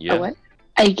 yeah. What?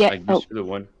 I guess you're the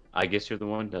one. I guess you're the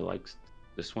one that likes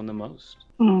this one the most.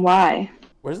 Why?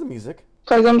 Where's the music?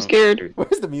 Because I'm scared.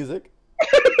 Where's the music?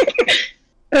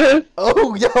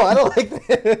 Oh, yo, I don't like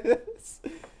this.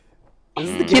 This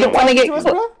is the game. You don't want to get us,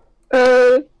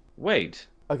 bro? Wait.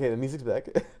 Okay, the music's back.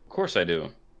 Of course I do.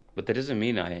 But that doesn't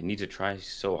mean I need to try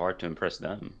so hard to impress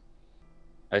them.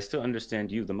 I still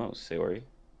understand you the most, Sayori.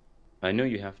 I know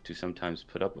you have to sometimes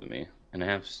put up with me, and I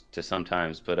have to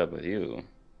sometimes put up with you.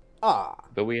 Ah.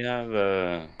 But we have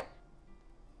a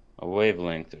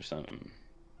wavelength or something,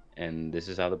 and this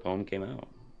is how the poem came out.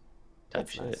 Type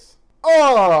That's shit. nice.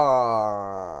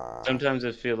 Oh. Sometimes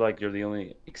I feel like you're the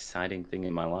only exciting thing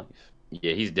in my life.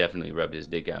 Yeah, he's definitely rubbed his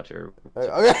dick out here.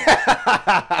 Okay.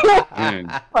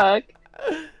 Fuck.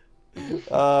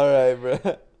 All right,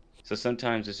 bro. So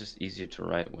sometimes it's just easier to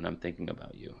write when I'm thinking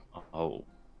about you. Oh,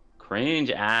 cringe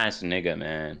ass nigga,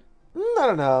 man. I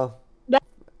don't know. That's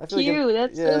I feel Cute. like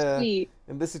That's so sweet.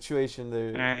 in this situation,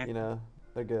 they're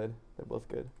they're good. They're both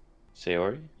good.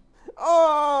 Sayori?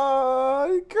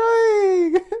 Oh,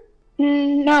 Craig.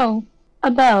 No,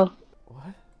 Abel.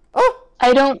 What? Oh,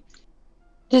 I don't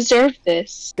deserve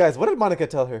this. guys, what did Monika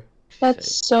tell her?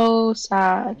 That's so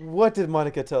sad. What did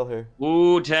Monika tell her?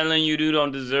 Ooh, telling you dude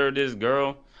don't deserve this,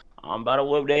 girl. I'm about to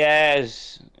whoop their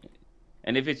ass.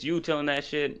 And if it's you telling that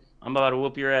shit, I'm about to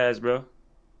whoop your ass, bro.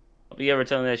 Don't be ever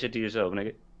telling that shit to yourself,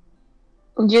 nigga.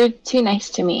 You're too nice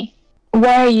to me.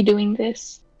 Why are you doing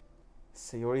this?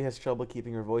 Sayori has trouble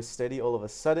keeping her voice steady all of a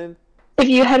sudden. If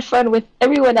you had fun with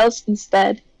everyone else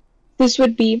instead, this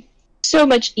would be so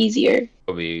much easier.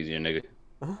 It'll be easier, nigga.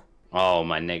 Huh? Oh,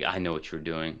 my nigga, I know what you're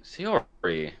doing.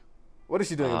 Sayori. What is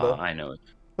she doing, Bo? I know it.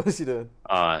 What is she doing?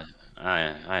 I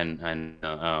know.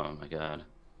 Oh my god.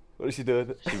 What is she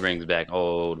doing? She brings back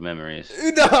old memories.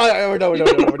 No, we're done.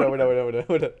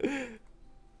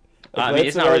 I mean,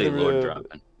 it's not really Lord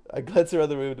dropping. I glance around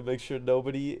the room to make sure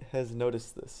nobody has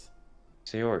noticed this.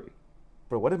 Sayori.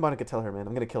 Bro, what did Monika tell her, man?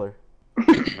 I'm gonna kill her.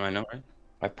 I know, right?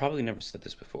 I've probably never said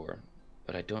this before,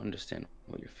 but I don't understand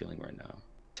what you're feeling right now.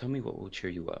 Tell me what will cheer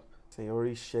you up.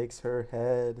 Sayori shakes her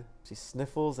head. She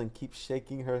sniffles and keeps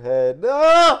shaking her head.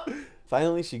 No!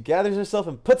 Finally, she gathers herself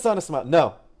and puts on a smile.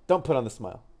 No, don't put on the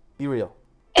smile. Be real.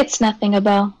 It's nothing,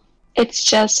 Abel. It's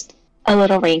just a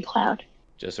little rain cloud.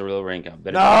 Just a real rain count.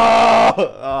 No!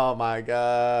 Oh my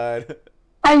god.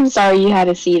 I'm sorry you had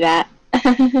to see that.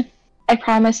 I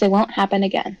promise it won't happen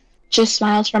again. Just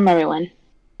smiles from everyone.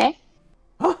 Okay?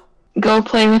 Huh? Go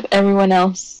play with everyone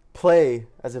else. Play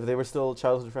as if they were still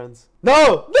childhood friends.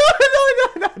 No!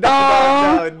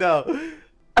 No!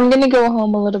 I'm gonna go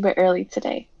home a little bit early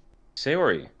today.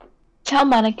 Sayori. Tell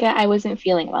Monika I wasn't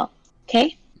feeling well.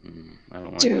 Okay? I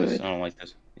don't like Dude. this. I don't like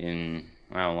this. I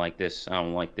don't like this. I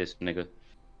don't like this, nigga.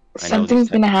 Something's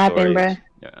gonna happen, bruh.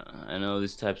 Yeah, I know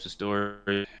these types of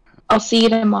stories. I'll see you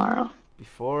tomorrow.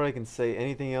 Before I can say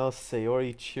anything else,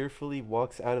 Sayori cheerfully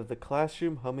walks out of the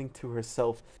classroom humming to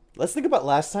herself. Let's think about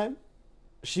last time.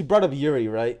 She brought up Yuri,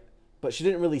 right? But she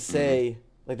didn't really say,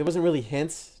 like, there wasn't really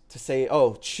hints to say,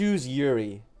 oh, choose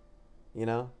Yuri, you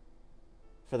know,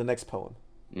 for the next poem.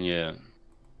 Yeah.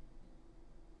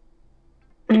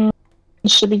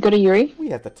 Should we go to Yuri? We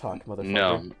have to talk, motherfucker.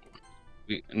 No.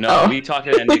 Oh. We talk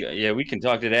to that nigga. Yeah, we can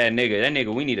talk to that nigga. That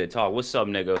nigga, we need to talk. What's up,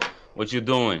 nigga? What you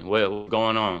doing? What's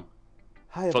going on?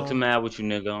 Hi, Fuck the mad with you,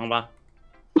 nigga.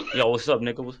 Yo, what's up,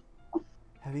 nigga?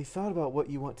 Have you thought about what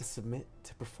you want to submit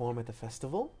to perform at the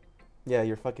festival? Yeah,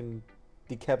 your fucking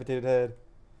decapitated head.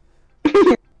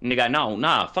 Nigga, no,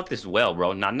 nah, fuck this well,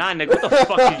 bro. Nah, nigga, what the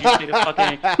fuck did you say to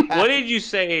fucking... What did you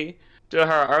say to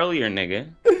her earlier, nigga?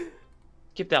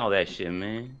 Skip all that shit,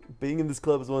 man. Being in this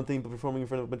club is one thing, but performing in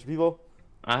front of a bunch of people?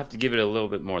 I have to give it a little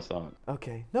bit more thought.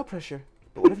 Okay, no pressure.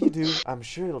 But whatever you do, I'm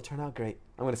sure it'll turn out great.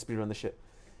 I'm gonna speedrun the shit.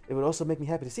 It would also make me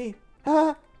happy to see.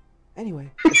 Anyway,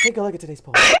 let's take a look at today's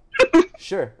poem.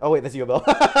 Sure. Oh wait, that's you, Abel.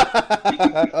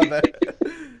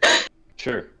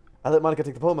 Sure. I let Monika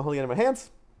take the poem. I'm holding it in my hands.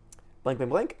 Blank,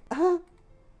 blank, blank.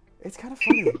 It's kind of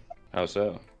funny. How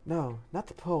so? No, not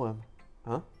the poem.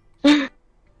 Huh? I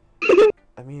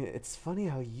mean, it's funny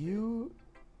how you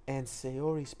and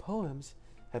Sayori's poems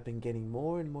have been getting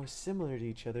more and more similar to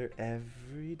each other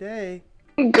every day.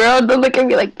 Girl, don't look at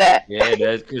me like that. Yeah,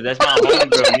 that's my homegirl,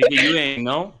 nigga. You ain't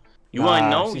know. You ain't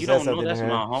know. She You said don't know something that's to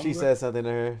her. my homegirl. She said something to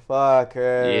her. Fuck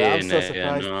her. Yeah, I'm so nah,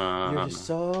 surprised. nah. You're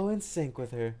so in sync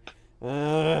with her.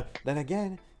 Then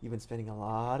again, you've been spending a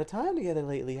lot of time together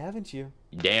lately, haven't you?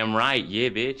 Damn right, yeah,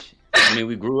 bitch. I mean,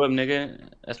 we grew up, nigga.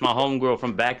 That's my homegirl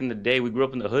from back in the day. We grew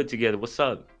up in the hood together. What's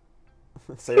up?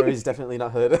 Sayori's definitely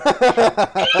not hood.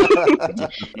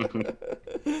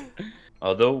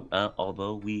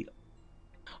 Although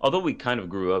we kind of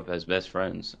grew up as best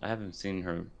friends, I haven't seen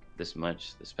her this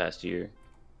much this past year.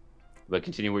 But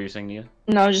continue what you're saying, Nia.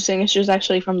 No, I was just saying if she was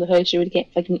actually from the hood, she would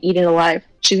get fucking eaten alive.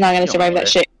 She's not gonna You don't survive know that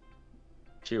that. shit.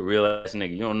 She a real ass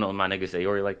nigga. You don't know my nigga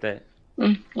Sayori like that.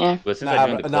 Yeah. But since Nah, I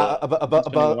joined the club, we're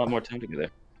spending a lot about more time together.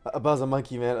 Abel's a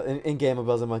monkey, man. In game,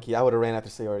 Abel's a monkey. I would have ran after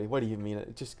Sayori. What do you mean?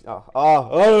 It just I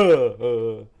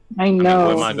I mean,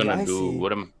 know. what am I see, gonna I do? see.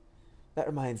 That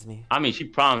reminds me. I mean, she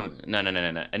promised. No. A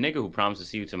nigga who promised to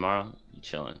see you tomorrow, you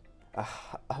chilling.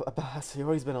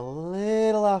 Sayori's been a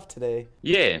little off today.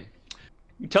 Yeah.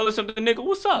 You tell her something, nigga.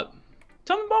 What's up?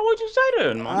 Tell me about what you say to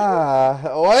her, man.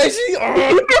 Why is she?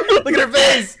 Oh, look at her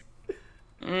face.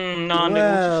 Nah,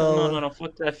 nigga. No.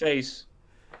 Fuck that face.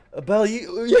 Abel,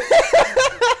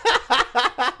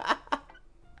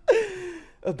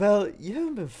 Abel, you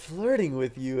haven't been flirting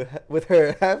with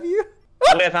her, have you?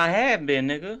 What if I have been,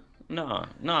 nigga?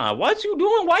 Nah. What you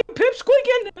doing? Why you pip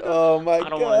squeaking? Nigga? Oh my god. I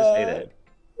don't want to say that.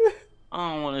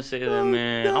 I don't want to say that,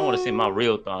 man. No. I want to say my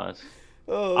real thoughts.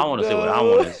 Oh, I want to say what I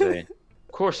want to say.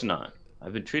 Of course not.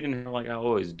 I've been treating her like I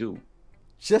always do.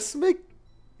 Just make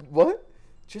what?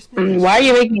 Just make. Why are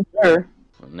you making sure?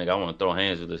 Nigga, I want to throw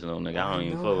hands with this little nigga. I don't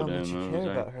even fuck with him. You Man.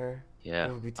 care about her. Yeah,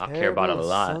 It would be I care about it a terrible if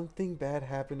lot. Something bad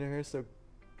happened to her, so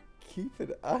keep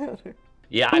an eye on her.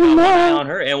 Yeah, I got one eye on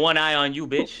her and one eye on you,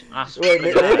 bitch. I swear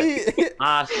Wait, to God.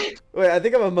 maybe. Wait, I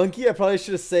think I'm a monkey. I probably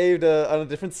should have saved on a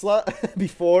different slot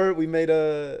before we made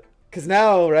a. Cause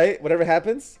now, right? Whatever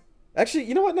happens. Actually,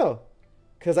 you know what? No.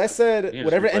 Cause I said Yeah,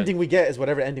 whatever just ending we get is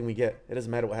whatever ending we get. It doesn't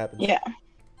matter what happens. Yeah.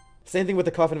 Same thing with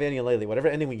the Coffin of Annie and Laylee. Whatever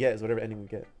ending we get is whatever ending we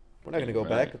get. We're not gonna go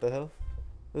back. Right. What the hell?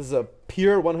 This is a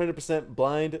pure 100%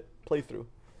 blind playthrough.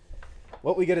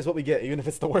 What we get is what we get, even if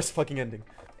it's the worst fucking ending.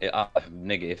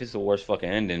 Nigga, if it's the worst fucking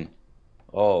ending,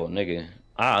 oh, nigga.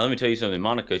 Let me tell you something.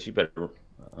 Monika, she better.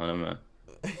 Never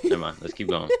mind. Let's keep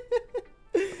going.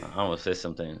 I almost said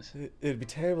some things. It'd be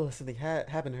terrible if something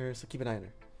happened to her, so keep an eye on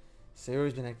her.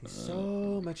 Sayori's been acting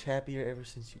so much happier ever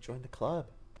since you joined the club.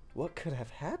 What could have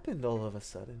happened all of a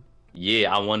sudden?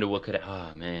 Yeah, I wonder what could.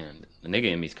 Oh man, the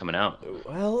nigga in me's coming out.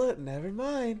 Well, never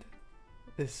mind.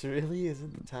 This really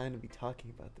isn't the time to be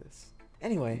talking about this.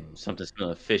 Anyway, Something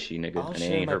smelling fishy, nigga, I'll and it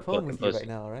share ain't my her poem fucking with you pussy. right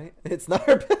now, right? It's not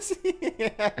her pussy.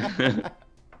 I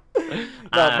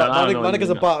don't know Monika's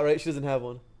you a know. bot, right? She doesn't have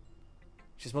one.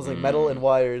 She smells like metal and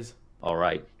wires. All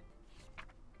right.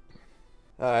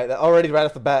 Alright, already right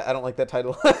off the bat, I don't like that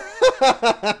title.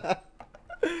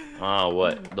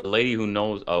 What? The lady who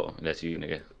knows. Oh, that's you,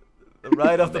 nigga.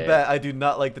 Right off the Bad. bat, I do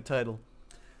not like the title.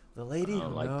 The lady I who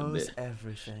don't like the knows bit.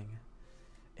 everything.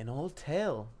 An old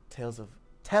tale tells of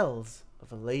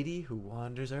a lady who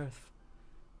wanders Earth.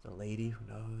 The lady who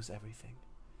knows everything.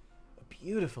 A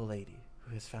beautiful lady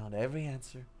who has found every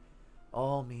answer,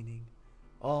 all meaning,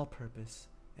 all purpose,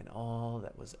 and all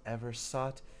that was ever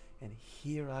sought. And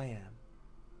here I am,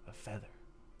 a feather,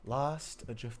 lost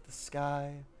adrift the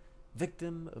sky,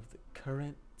 victim of the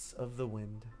currents of the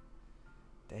wind.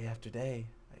 Day after day,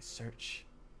 I search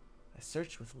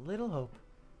with little hope,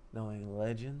 knowing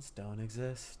legends don't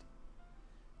exist.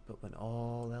 But when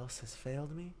all else has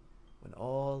failed me, when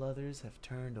all others have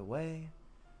turned away,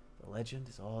 the legend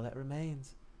is all that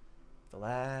remains. The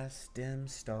last dim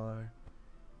star,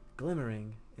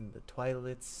 glimmering in the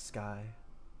twilight's sky,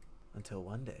 until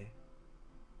one day,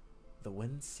 the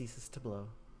wind ceases to blow.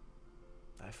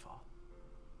 I fall.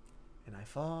 And I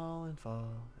fall and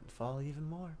fall and fall even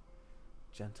more,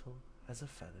 gentle as a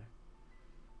feather,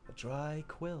 a dry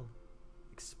quill,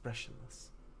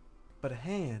 expressionless. But a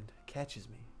hand catches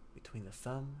me between the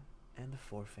thumb and the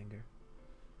forefinger,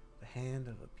 the hand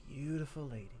of a beautiful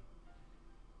lady.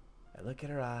 I look at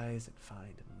her eyes and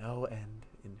find no end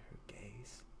in her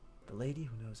gaze. The lady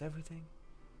who knows everything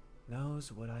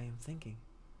knows what I am thinking.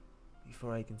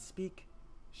 Before I can speak,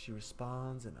 she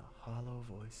responds in a hollow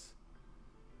voice.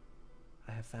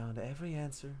 I have found every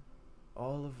answer,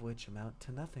 all of which amount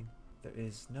to nothing. There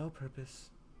is no purpose,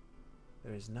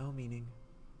 there is no meaning,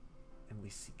 and we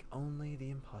seek only the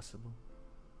impossible.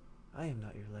 I am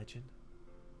not your legend.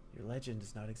 Your legend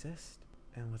does not exist.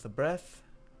 And with a breath,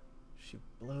 she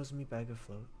blows me back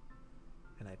afloat,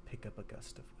 and I pick up a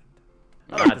gust of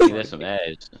wind. I think that's some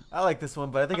ass. I like this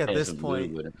one, but I think at That's this some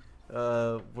point, good with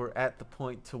it. we're at the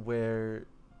point to where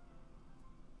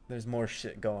there's more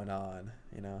shit going on,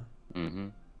 you know? Mm-hmm.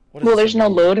 What does Well, this there's no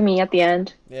mean? low to me at the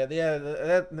end. Yeah,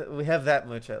 we have that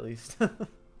much at least.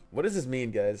 What does this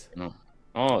mean, guys? No.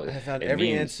 Oh, I have found it every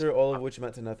means- answer, all of which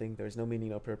amount to nothing. There is no meaning,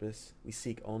 no purpose. We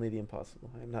seek only the impossible.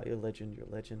 I am not your legend. Your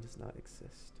legend does not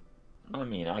exist. I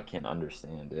mean, I can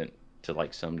understand it to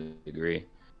like some degree,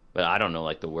 but I don't know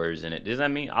like the words in it. Does that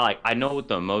mean I know what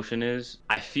the emotion is?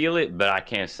 I feel it, but I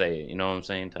can't say it. You know what I'm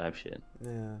saying? Type shit.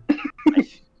 Yeah.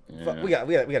 Yeah. We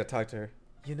got to talk to her.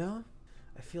 You know,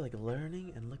 I feel like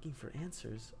learning and looking for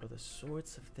answers are the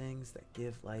sorts of things that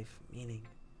give life meaning.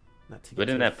 Not to get But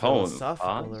in too that poem,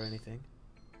 philosophical or Oz? anything,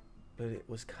 but it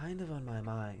was kind of on my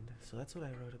mind, so that's what I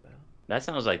wrote about. That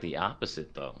sounds like the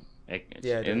opposite though.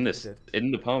 Yeah, it in did, this it did.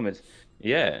 in the poem, it's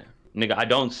yeah, nigga.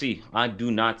 I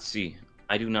do not see.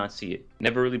 I do not see it.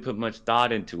 Never really put much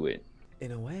thought into it.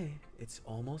 In a way, it's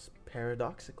almost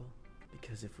paradoxical.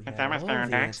 Because if we It's had all almost the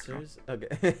paradoxical. answers... Okay.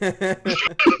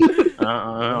 Wouldn't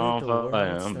the world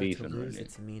I'm start to beefing lose right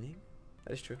its meaning?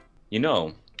 That is true. You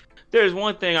know, there's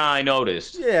one thing I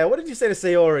noticed. Yeah, what did you say to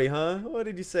Sayori, huh? What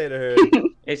did you say to her?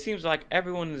 It seems like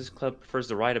everyone in this club prefers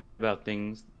to write about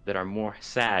things that are more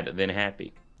sad than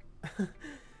happy.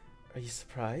 Are you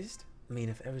surprised? I mean,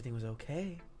 if everything was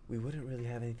okay, we wouldn't really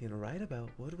have anything to write about,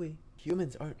 would we?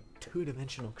 Humans aren't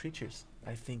two-dimensional creatures.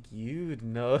 I think you'd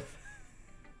know...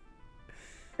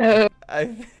 I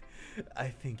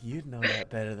think you'd know that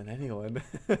better than anyone.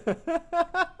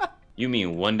 You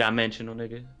mean one-dimensional,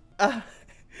 nigga?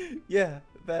 Yeah,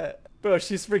 that. Bro,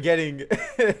 she's forgetting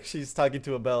she's talking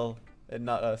to Abel and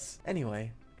not us.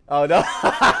 Anyway, Oh, no.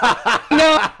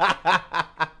 No.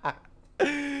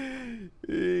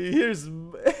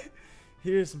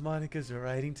 here's Monica's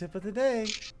writing tip of the day.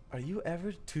 Are you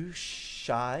ever too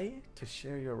shy to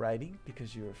share your writing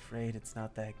because you're afraid it's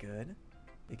not that good?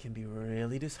 It can be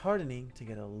really disheartening to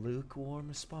get a lukewarm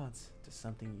response to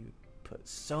something you put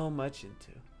so much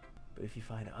into. But if you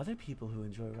find other people who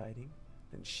enjoy writing,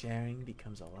 then sharing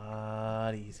becomes a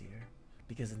lot easier.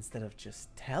 Because instead of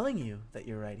just telling you that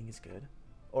your writing is good,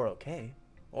 or okay,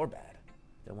 or bad,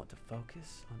 they want to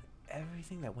focus on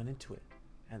everything that went into it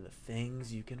and the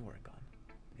things you can work on.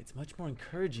 It's much more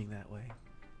encouraging that way,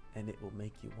 and it will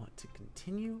make you want to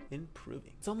continue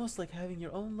improving. It's almost like having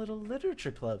your own little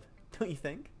literature club, don't you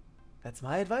think? That's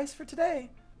my advice for today.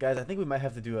 Guys, I think we might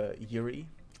have to do a Yuri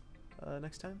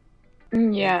next time.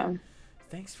 Yeah.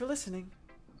 Thanks for listening.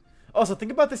 Also,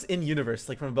 think about this in universe,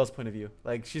 like from Belle's point of view.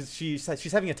 Like she's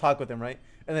having a talk with him, right?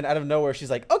 And then out of nowhere, she's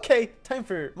like, "Okay, time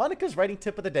for Monica's writing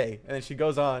tip of the day." And then she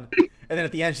goes on, and then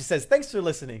at the end, she says, "Thanks for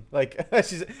listening." Like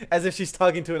she's as if she's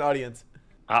talking to an audience.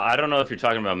 I don't know if you're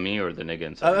talking about me or the nigga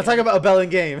inside. I'm talking about Abel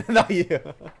and Game, not you.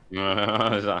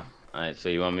 Alright, so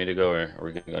you want me to go or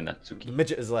we're gonna go The Natsuki?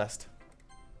 midget is last.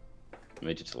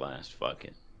 Midget's last. Fuck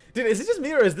it. Dude, is it just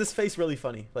me or is this face really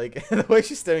funny? Like the way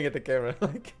she's staring at the camera,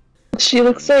 like. She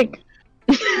looks like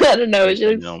I don't know. She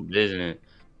looks. No business.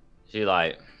 She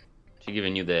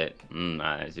giving you that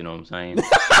eyes. You know what I'm saying?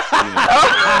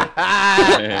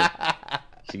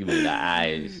 She giving you the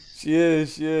eyes. She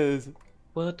is.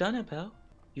 Well done, Abel.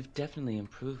 You've definitely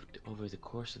improved over the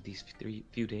course of these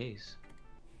few days.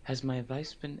 Has my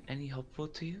advice been any helpful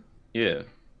to you? Yeah,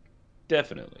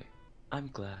 definitely. I'm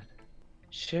glad.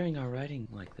 Sharing our writing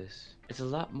like this is a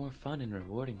lot more fun and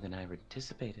rewarding than I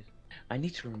anticipated. I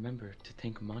need to remember to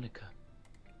thank Monika.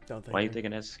 Don't think. Why are you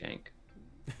thinking that's skank?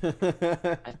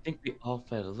 I think we all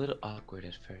felt a little awkward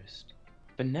at first.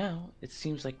 But now, it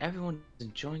seems like everyone is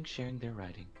enjoying sharing their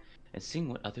writing and seeing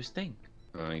what others think.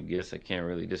 I guess I can't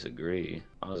really disagree.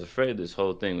 I was afraid this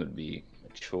whole thing would be a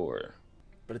chore.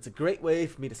 But it's a great way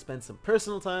for me to spend some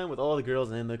personal time with all the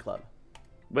girls in the club.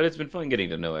 But it's been fun getting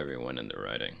to know everyone and their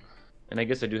writing. And I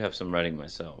guess I do have some writing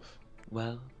myself.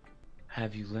 Well,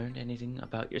 have you learned anything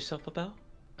about yourself, Abel?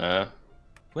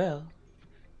 Well,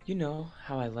 you know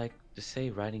how I like to say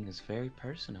writing is very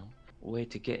personal. A way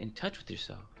to get in touch with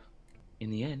yourself. In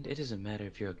the end, it doesn't matter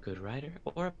if you're a good writer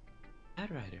or a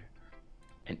bad writer.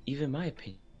 And even my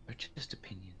opinions are just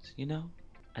opinions, you know?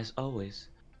 As always,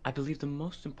 I believe the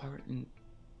most important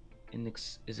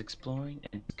is exploring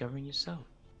and discovering yourself.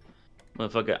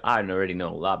 Motherfucker, I already know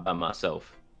a lot about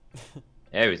myself.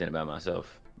 Everything about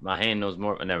myself. My hand knows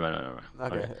more. Never mind.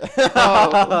 Okay.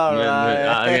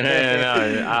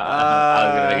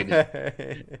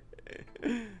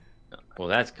 Well,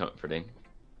 that's comforting.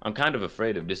 I'm kind of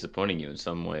afraid of disappointing you in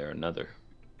some way or another.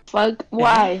 Fuck.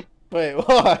 Why? Wait,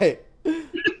 why?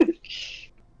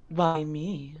 Why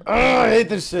me? Oh, I hate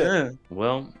this shit.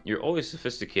 Well, you're always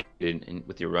sophisticated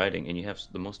with your writing, and you have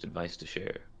the most advice to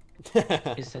share.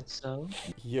 Is that so?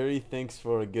 Yuri thinks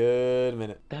for a good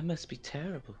minute. That must be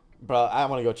terrible. Bro, I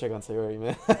want to go check on Sayori,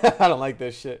 man. I don't like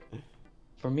this shit.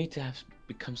 For me to have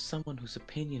become someone whose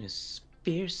opinion is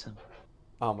fearsome.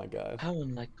 Oh my god. How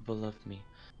unlikable of me.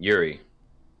 Yuri,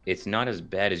 it's not as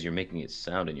bad as you're making it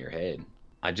sound in your head.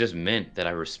 I just meant that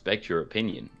I respect your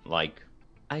opinion, like...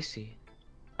 I see.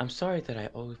 I'm sorry that I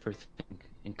overthink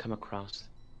and come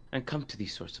to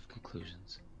these sorts of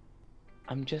conclusions.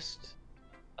 I'm just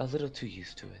a little too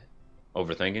used to it.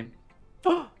 Overthinking?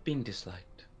 Being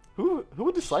disliked. Who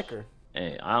would dislike her?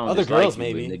 Hey, I don't Other dislike girls, you,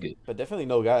 maybe. nigga. But definitely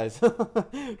no guys.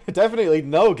 Definitely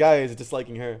no guys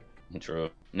disliking her.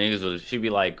 True. Niggas will, she'd be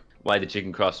like, why the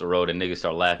chicken cross the road, and niggas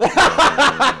start laughing.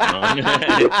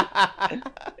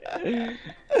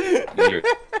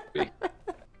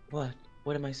 What?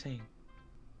 What am I saying?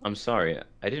 I'm sorry.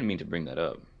 I didn't mean to bring that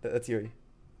up. That's Yuri.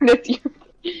 That's you.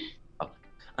 Oh,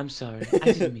 I'm sorry.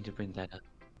 I didn't mean to bring that up.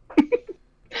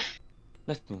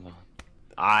 Let's move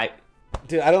on.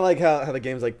 Dude, I don't like how the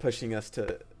game's like pushing us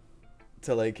to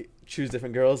like choose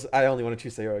different girls. I only want to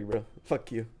choose Sayori, bro.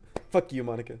 Fuck you. Fuck you,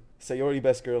 Monika. Sayori,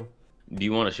 best girl. Do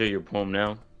you want to share your poem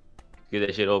now? Get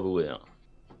that shit over with.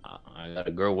 I got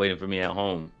a girl waiting for me at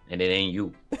home, and it ain't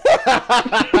you.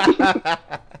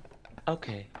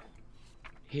 Okay.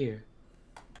 Here.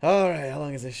 Alright, how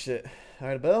long is this shit?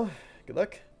 Alright, Belle, good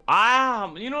luck.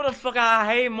 You know the fuck I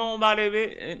hate more about it,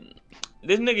 bitch?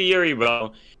 This nigga Yuri,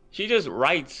 bro. She just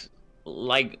writes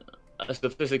like a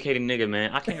sophisticated nigga,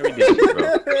 man. I can't read this shit, bro.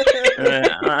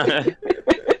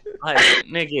 Like,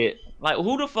 nigga, like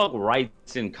who the fuck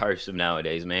writes in cursive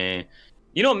nowadays, man?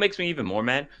 You know what makes me even more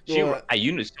mad?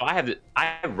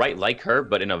 I write like her,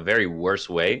 but in a very worse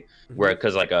way. Where,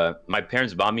 cause like my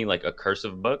parents bought me like a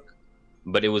cursive book,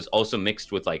 but it was also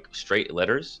mixed with like straight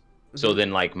letters. So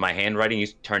then like my handwriting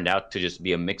turned out to just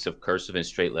be a mix of cursive and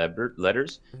straight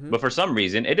letters. But for some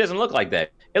reason, it doesn't look like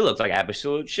that. It looks like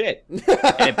absolute shit, and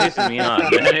it pisses me off.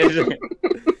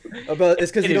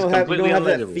 It's because you don't have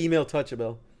that female touch,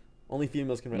 Abel. Only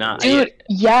females can write. Nah, dude,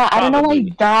 yeah, I don't know why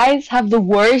guys have the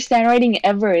worst handwriting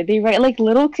ever. They write like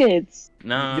little kids.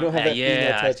 No, you don't have that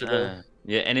female touch, Abel.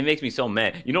 Yeah, and it makes me so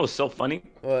mad. You know what's so funny?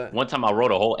 What? One time I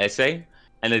wrote a whole essay,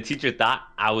 and the teacher thought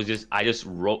I just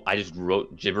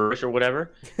wrote gibberish or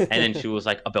whatever. And then she was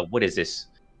like, "Abel, what is this?"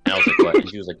 And I was like, "What?" And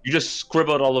she was like, "You just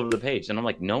scribbled all over the page." And I'm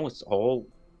like, "No, it's a whole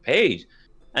page."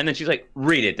 And then she's like,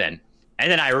 "Read it then." And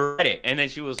then I read it, and then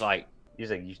she was like, "You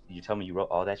tell me you wrote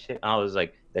all that shit?" And I was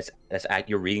like, "That's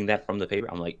you're reading that from the paper?"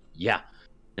 I'm like, "Yeah."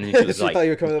 And then she was like, thought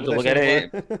you were coming up with "Look at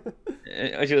it."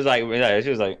 And she was like,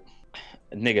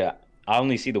 "Nigga, I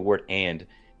only see the word and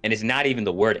it's not even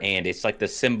the word and. It's like the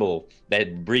symbol that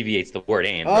abbreviates the word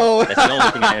and. Bro. Oh, that's the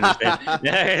only thing I understand."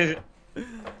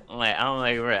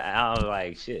 I was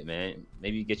like, shit, man.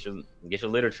 Maybe you get your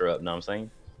literature up. Know what I'm saying?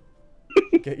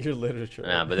 Get your literature.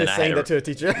 Nah, but then I saying had that to a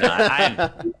teacher.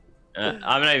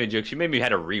 I'm not even joking. She made me had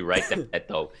to rewrite that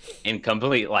though, in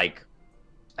complete like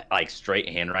straight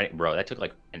handwriting, bro. That took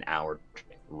like an hour to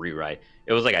rewrite.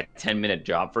 It was like a 10-minute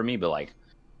job for me, but like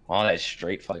all that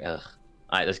straight fuck. Ugh.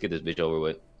 All right, let's get this bitch over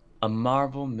with. A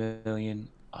Marvel million.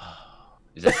 Oh,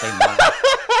 does that say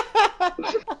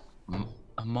Marvel?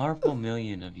 A Marvel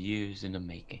million of years in the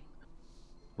making,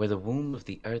 where the womb of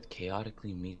the earth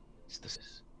chaotically meets the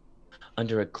surface.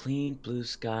 Under a clean blue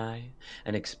sky,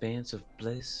 an expanse of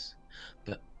bliss,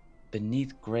 but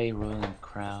beneath gray rolling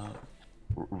clouds,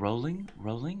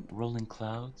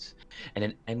 and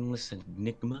an endless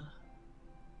enigma,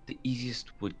 the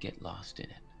easiest would get lost in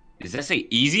it. Does that say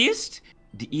easiest?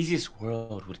 The easiest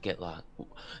world would get lost.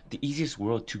 The easiest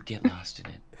world to get lost in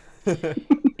it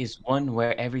is one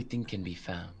where everything can be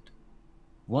found.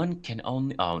 One can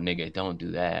only. Oh, nigga, don't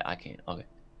do that. I can't. Okay.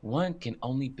 One can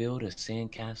only build a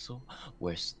sandcastle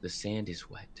where the sand is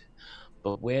wet.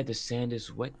 But where the sand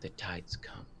is wet, the tides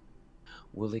come.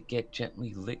 Will it get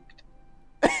gently licked?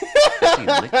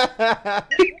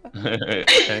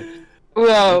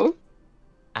 Whoa.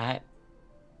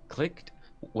 Clicked?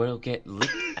 Where it'll get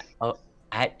licked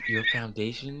at your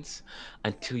foundations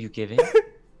until you give in?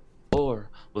 Or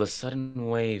will a sudden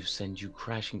wave send you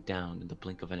crashing down in the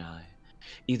blink of an eye?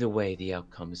 Either way, the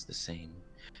outcome is the same.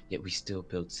 Yet we still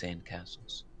build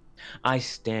sandcastles. I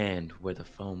stand where the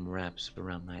foam wraps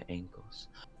around my ankles,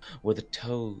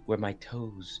 where my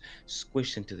toes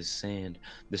squish into the sand.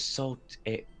 The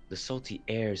salty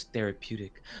air is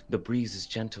therapeutic. The breeze is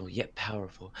gentle yet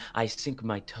powerful. I sink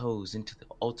my toes into the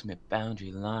ultimate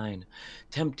boundary line,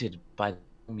 tempted by the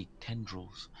foamy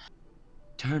tendrils.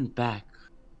 Turn back,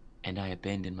 and I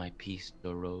abandon my peace to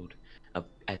the road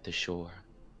at the shore.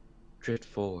 Drift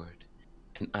forward,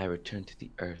 and I return to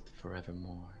the earth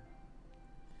forevermore.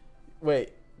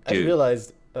 Wait, I Dude.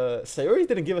 realized Sayori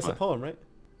didn't give us a poem, right?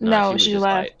 No, was she just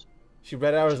left. like- She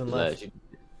read ours and she left.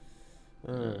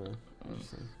 left.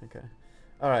 Interesting. Okay.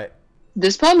 All right.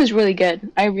 This poem is really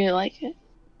good. I really like it.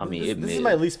 I mean, This is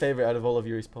my least favorite out of all of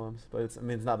Yuri's poems, but it's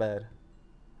not bad.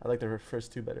 I like the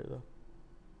first two better though.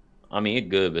 I mean, it's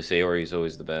good, but Sayori is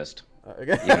always the best.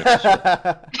 Okay.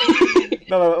 Yeah,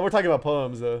 no, we're talking about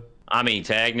poems though. I mean,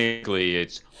 technically,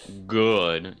 it's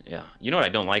good. Yeah. You know what I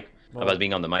don't like What? about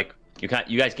being on the mic? You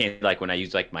guys can't like when I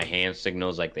use like my hand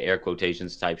signals, like the air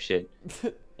quotations type shit,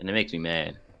 and it makes me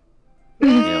mad. You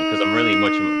know, because I'm really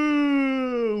much.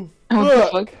 Oh, the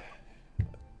fuck?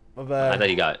 My I bad. thought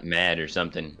you got mad or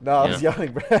something. No, I you was know?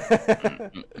 yelling, bro.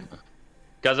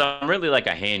 Because I'm really like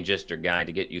a hand gesture guy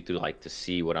to get you to like to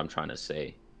see what I'm trying to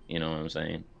say. You know what I'm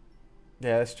saying?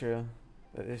 Yeah, that's true.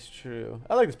 That is true.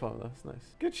 I like this poem though. It's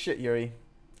nice. Good shit, Yuri.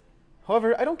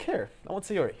 However, I don't care. I want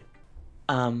Sayori.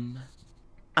 I'm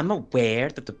aware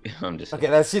that the I'm just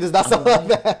Okay, she does not sound like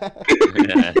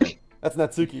that. That's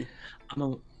Natsuki.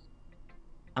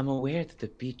 I'm aware that the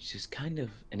beach is kind of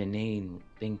an inane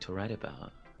thing to write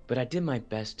about, but I did my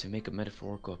best to make a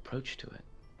metaphorical approach to it.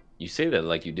 You say that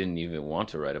like you didn't even want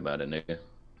to write about it, nigga.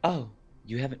 Oh,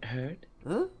 you haven't heard?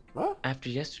 Huh? What? After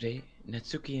yesterday,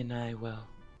 Natsuki and I, well,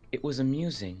 it was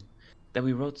amusing that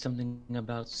we wrote something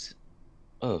about.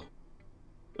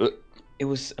 It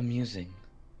was amusing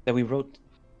that we wrote.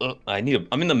 I'm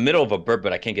in the middle of a burp,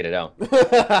 but I can't get it out.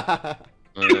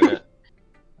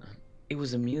 It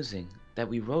was amusing that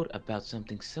we wrote about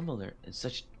something similar in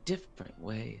such different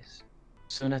ways.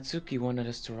 So Natsuki wanted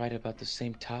us to write about the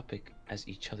same topic as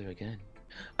each other again.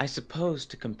 I suppose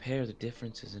to compare the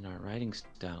differences in our writing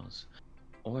styles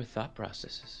or thought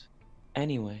processes.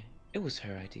 Anyway, it was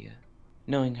her idea.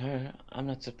 Knowing her, I'm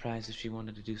not surprised if she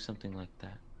wanted to do something like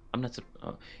that.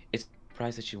 It's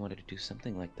surprised that she wanted to do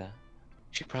something like that.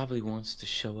 She probably wants to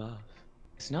show off.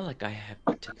 It's not like I have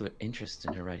particular interest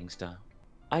in her writing style.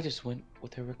 I just went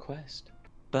with her request.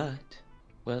 But,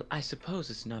 well, I suppose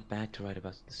it's not bad to write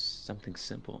about something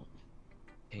simple.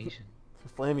 Occasion.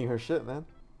 Flaming her shit, man.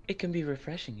 It can be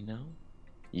refreshing, you know?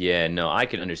 Yeah, no, I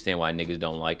can understand why niggas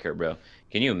don't like her, bro.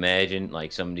 Can you imagine,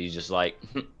 like, somebody's just like,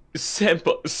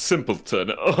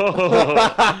 simpleton. Oh.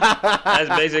 That's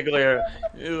basically her.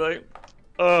 He's like,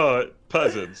 oh,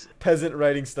 peasants. Peasant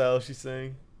writing style, she's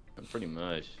saying. Pretty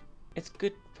much. It's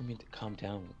good for me to calm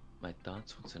down my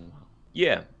thoughts once in a while.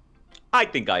 Yeah, I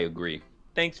think I agree.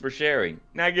 Thanks for sharing.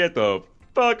 Now get the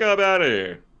fuck up out of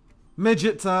here.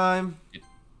 Midget time.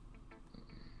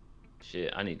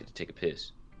 Shit, I need to take a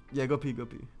piss. Yeah, go pee, go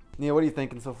pee. Nia, what are you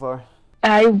thinking so far?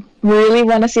 I really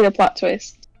want to see the plot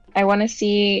twist. I want to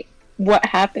see what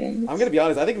happens. I'm gonna be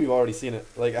honest, I think we've already seen it.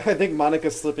 Like, I think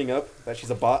Monika's slipping up that she's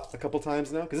a bot a couple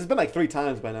times now. Because it's been like 3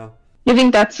 times by now. You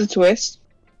think that's the twist?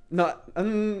 No,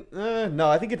 no,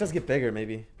 I think it does get bigger,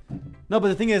 maybe. No, but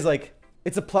the thing is, like,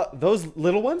 it's a plot. Those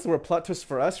little ones were a plot twist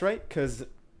for us, right? Because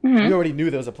we already knew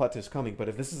there was a plot twist coming. But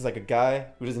if this is like a guy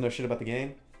who doesn't know shit about the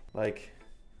game, like,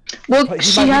 well,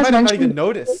 he might have not even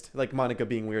noticed, like, Monika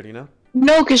being weird, you know?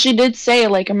 No, because she did say,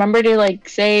 like, remember to, like,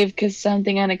 save because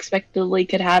something unexpectedly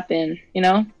could happen, you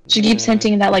know? She keeps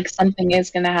hinting that, like, something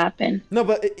is gonna happen. No,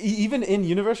 but even in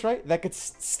universe, right? That could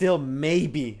still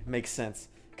maybe make sense.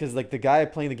 Because, like, the guy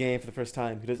playing the game for the first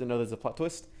time who doesn't know there's a plot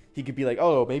twist, he could be like,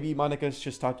 oh, maybe Monika's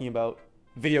just talking about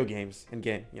video games in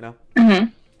game, you know?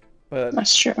 But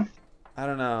that's true. I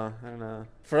don't know.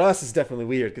 For us, it's definitely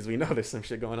weird because we know there's some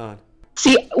shit going on.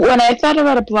 See, when I thought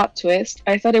about a plot twist,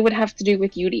 I thought it would have to do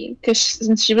with Yuri, because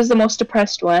since she was the most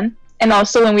depressed one, and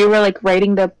also when we were, like,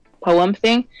 writing the poem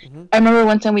thing, I remember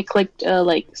one time we clicked,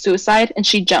 like, suicide, and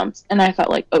she jumped, and I thought,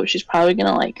 like, oh, she's probably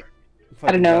gonna, like,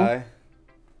 I don't know. Die.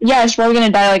 Yeah, she's probably gonna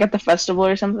die, like, at the festival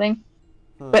or something.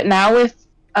 But now with,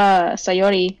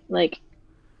 Sayori, like,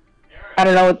 I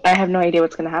don't know, I have no idea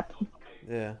what's gonna happen.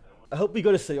 Yeah. I hope we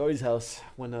go to Sayori's house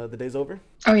when the day's over.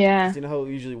 Oh, yeah. Do you know how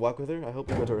we usually walk with her? I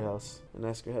hope we go to her house and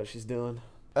ask her how she's doing.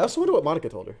 I also wonder what Monika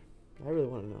told her. I really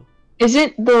want to know. Is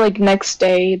it the, like, next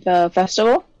day, the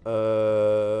festival?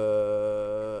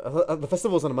 The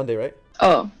festival's on a Monday, right?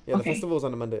 Oh, yeah, okay. The festival's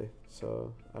on a Monday,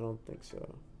 so I don't think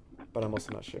so. But I'm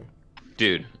also not sure.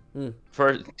 Dude,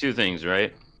 first 2 things,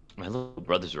 right? My little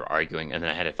brothers were arguing, and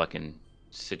then I had to fucking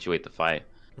situate the fight.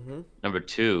 Number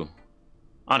 2,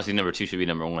 honestly, number 2 should be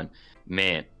number 1.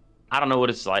 Man, I don't know what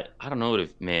it's like. I don't know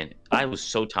man, I was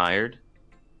so tired.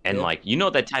 And like, you know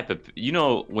that type of, you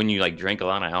know when you like drink a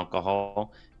lot of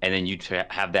alcohol and then you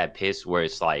have that piss where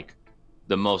it's like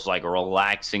the most like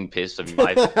relaxing piss of your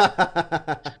life.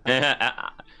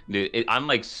 Dude, I'm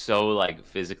like so like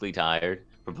physically tired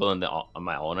for pulling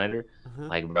my all-nighter.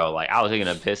 Like, bro, like I was taking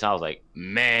a piss. I was like,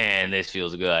 man, this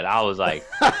feels good. I was like,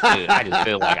 dude, I just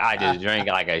feel like I just drank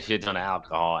like a shit ton of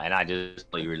alcohol and I just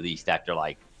like released after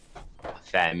like a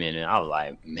fat minute. I was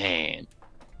like, man,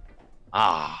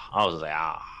 I was like,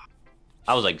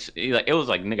 it was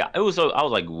like, nigga, it was so, I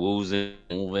was like woozing,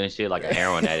 moving and shit like a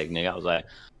heroin addict, nigga. I was like,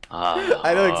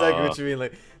 I know exactly what you mean.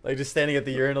 Like just standing at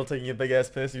the urinal taking a big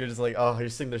ass piss, and you're just like, oh, you're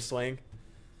sitting there swaying.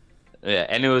 Yeah,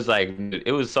 and it was like,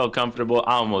 it was so comfortable.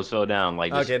 I almost fell down.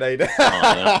 Like, just, okay, no, you didn't.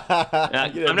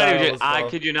 I'm not even. I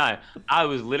kid you not. I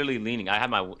was literally leaning. I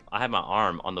had my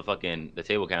arm on the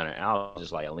table counter, and I was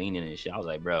just like leaning and shit. I was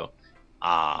like, bro,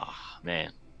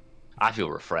 man, I feel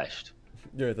refreshed.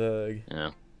 You're a thug. Yeah,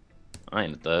 I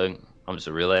ain't a thug. I'm just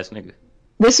a real ass nigga.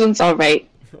 This one's alright.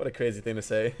 What a crazy thing to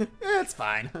say. It's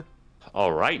fine.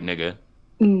 All right, nigga.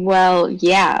 Well,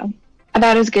 yeah.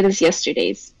 About as good as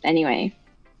yesterday's, anyway.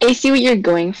 I see what you're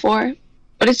going for,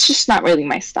 but it's just not really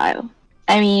my style.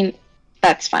 I mean,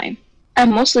 that's fine.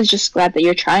 I'm mostly just glad that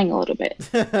you're trying a little bit.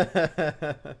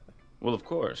 Well, of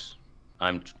course.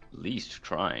 I'm at least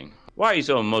trying. Why are you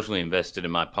so emotionally invested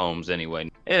in my poems anyway?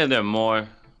 Isn't there more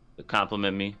to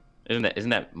compliment me? Isn't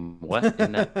that what?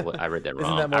 Isn't that what? I read that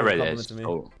wrong. Isn't that more I of a read compliment that. to me?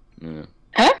 Oh, yeah.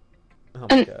 Huh? Oh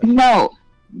my god. No.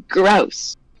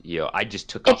 Gross. Yo, I just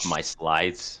took off It's- my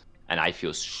slides and I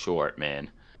feel short, man.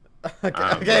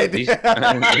 Okay.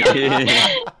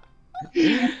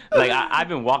 Like I've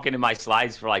been walking in my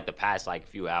slides for like the past like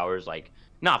few hours, like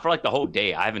for like the whole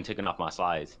day. I haven't taken off my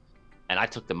slides, and I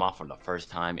took them off for the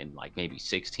first time in like maybe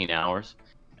 16 hours.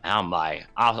 And I'm like,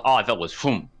 all I felt was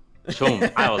shoom,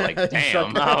 shoom. I was like,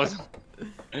 damn.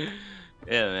 Yeah,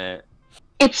 man.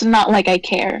 It's not like I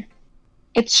care.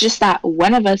 It's just that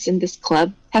one of us in this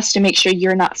club has to make sure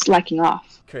you're not slacking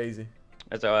off. Crazy.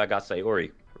 That's how I got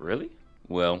Sayori. Really?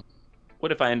 Well,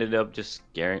 what if I ended up just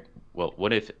scaring? Well,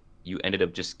 what if you ended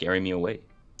up just scaring me away?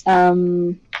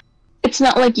 It's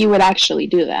not like you would actually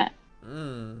do that.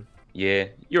 Yeah,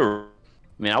 you're.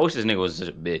 I mean, I wish this nigga was such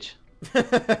a bitch.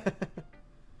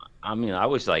 I mean, I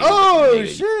wish like. Oh nigga,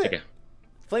 shit!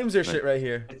 Flames are shit right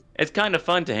here. It's kind of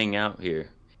fun to hang out here,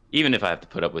 even if I have to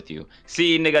put up with you.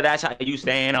 See, nigga, that's how you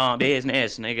stand on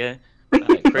business, nigga.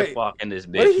 Like, Chris walk in this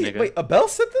bitch, nigga. Wait, Abiel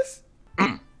said this?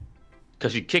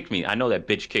 Cause she kicked me. I know that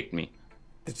bitch kicked me.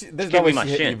 There's Give no me way my she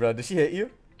hit shin. you, bro. Did she hit you?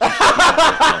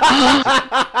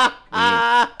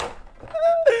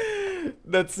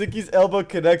 Natsuki's elbow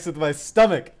connects with my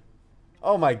stomach.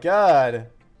 Oh my god.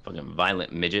 Fucking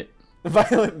violent midget.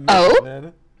 Violent midget, Oh?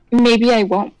 man. Maybe I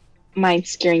won't mind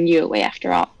scaring you away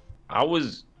after all. I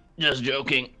was just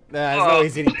joking. Nah, there's no way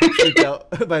he's getting freaked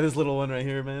out by this little one right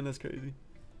here, man. That's crazy.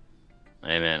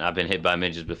 Hey man, I've been hit by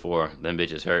midgets before. Them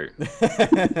bitches hurt.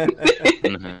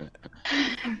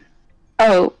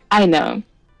 Oh, I know.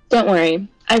 Don't worry.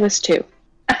 I was too.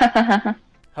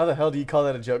 How the hell do you call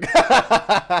that a joke?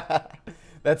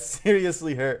 That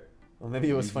seriously hurt. Well, maybe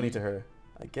it was funny to her.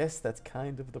 I guess that's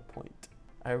kind of the point.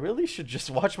 I really should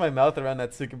just watch my mouth around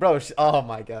Natsuki. Bro, oh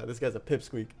my god, this guy's a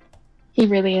pipsqueak. He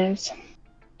really is.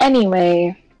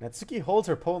 Anyway, Natsuki holds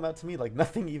her poem out to me like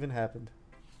nothing even happened.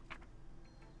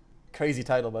 Crazy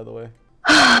title, by the way.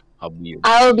 I'll be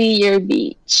I'll be your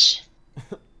beach.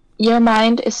 Your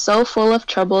mind is so full of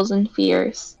troubles and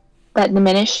fears that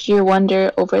diminished your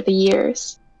wonder over the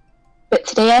years. But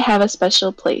today I have a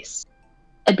special place,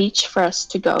 a beach for us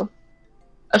to go.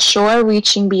 A shore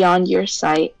reaching beyond your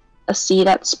sight, a sea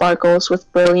that sparkles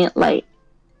with brilliant light.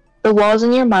 The walls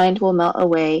in your mind will melt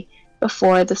away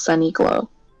before the sunny glow.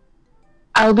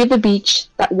 I'll be the beach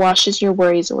that washes your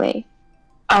worries away.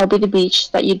 I'll be the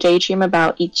beach that you daydream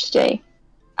about each day.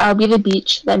 I'll be the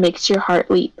beach that makes your heart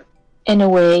leap in a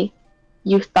way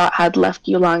you thought had left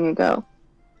you long ago.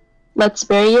 Let's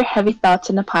bury your heavy thoughts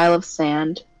in a pile of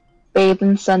sand, bathe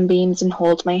in sunbeams and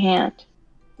hold my hand.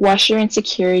 Wash your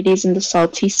insecurities in the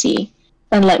salty sea,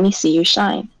 and let me see you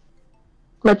shine.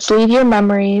 Let's leave your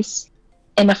memories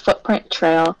in a footprint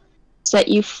trail, set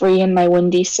you free in my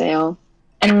windy sail,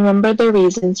 and remember the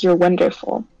reasons you're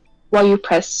wonderful when you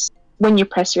press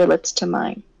your lips to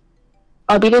mine.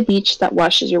 I'll be the beach that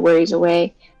washes your worries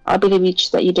away. I'll be the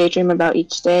beach that you daydream about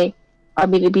each day. I'll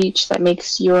be the beach that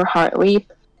makes your heart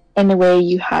leap in the way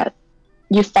you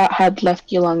thought had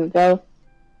left you long ago.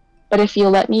 But if you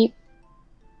let me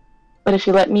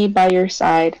by your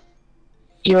side,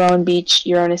 your own beach,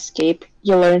 your own escape,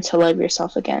 you'll learn to love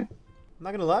yourself again. I'm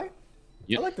not gonna lie.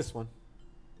 Yeah. I like this one.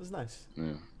 This is nice.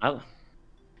 Yeah.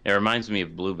 It reminds me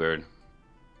of Bluebird.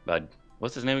 But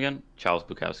what's his name again? Charles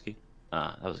Bukowski.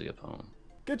 That was a good poem.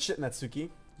 Good shit, Natsuki.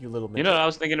 You little midget. You know what I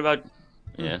was thinking about?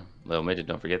 Yeah, little midget.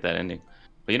 Don't forget that ending.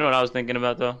 But you know what I was thinking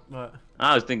about though? What?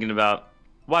 I was thinking about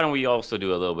why don't we also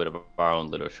do a little bit of our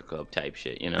own literature club type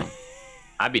shit? You know,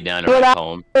 I'd be down to write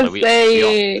poems. Like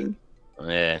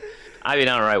yeah, I'd be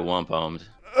down to write one poems.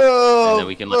 Oh, And then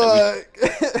we can Well,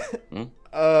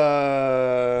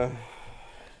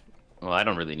 I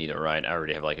don't really need to write. I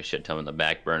already have like a shit ton in the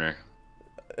back burner.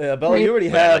 Yeah, Bella, you already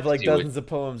But I'd have like like to do dozens of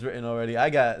poems written already. I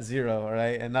got 0,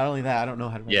 alright? And not only that, I don't know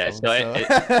how to write Yeah, poems. so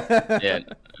yeah,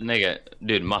 nigga,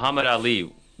 dude, Muhammad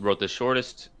Ali wrote the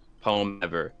shortest poem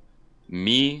ever.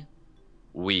 Me,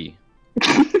 we.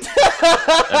 I'm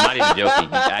not even joking.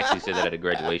 He actually said that at a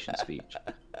graduation speech,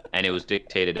 and it was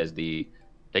dictated as the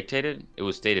It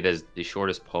was stated as the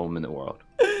shortest poem in the world.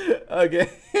 Okay.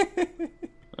 You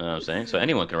know what I'm saying? So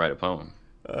anyone can write a poem.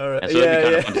 Alright. And so it'd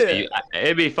be kind of fun to see you.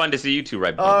 It'd be fun to see you two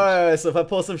write poems. Alright, so if I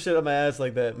pull some shit on my ass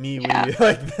like that, me, we,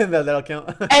 like then that'll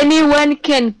count. Anyone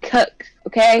can cook,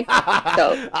 okay?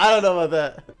 So I don't know about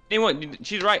that. Anyone,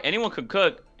 she's right. Anyone could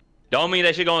cook, Don't mean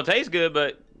that shit gonna taste good,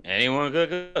 but anyone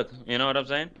could cook. You know what I'm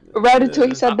saying?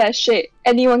 Ratatouille said that shit.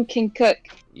 Anyone can cook.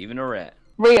 Even a rat.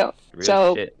 Real. Real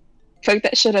So shit. cook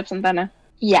that shit up, Santana.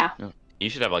 Yeah. You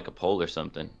should have like a poll or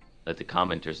something. Let the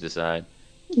commenters decide.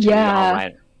 Yeah.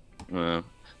 All right.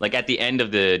 Like at the end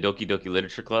of the Doki Doki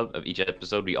Literature Club of each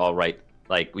episode, we all write,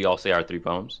 like, we all say our 3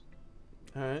 poems.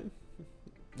 Alright.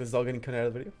 This is all getting cut out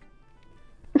of the video?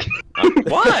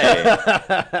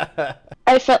 Why?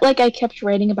 I felt like I kept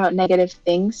writing about negative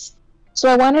things, so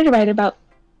I wanted to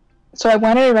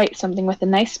write something with a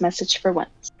nice message for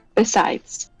once.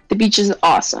 Besides, the beach is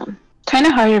awesome. Kind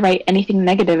of hard to write anything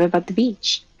negative about the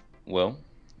beach. Well,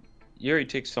 Yuri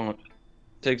takes on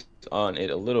it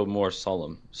a little more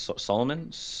solemn.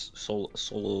 Solomon?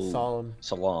 Solemn.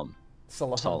 Solemn.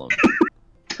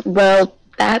 Well,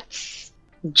 that's...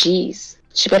 Jeez.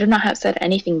 She better not have said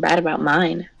anything bad about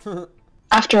mine.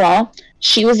 After all,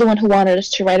 she was the one who wanted us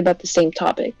to write about the same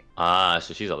topic. Ah,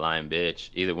 so she's a lying bitch.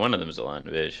 Either one of them is a lying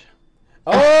bitch.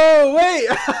 Oh, wait!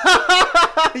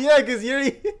 Yeah, because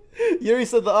Yuri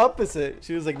said the opposite.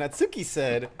 She was like, Natsuki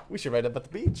said, we should write about the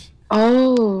beach.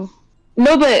 Oh.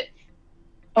 No, but...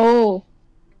 Oh.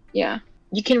 Yeah.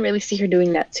 You can really see her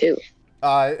doing that, too.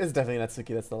 It's definitely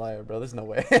Natsuki that's the liar, bro. There's no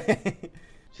way.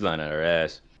 She's lying out her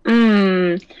ass.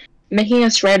 Making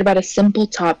us write about a simple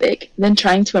topic, then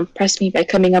trying to impress me by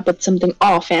coming up with something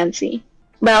all fancy.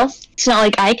 Well, it's not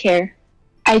like I care.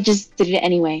 I just did it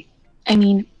anyway. I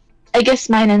mean, I guess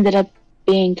mine ended up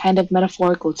being kind of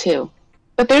metaphorical too.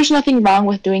 But there's nothing wrong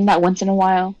with doing that once in a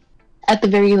while. At the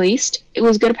very least, it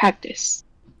was good practice.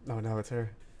 Oh, no, it's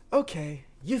her. Okay,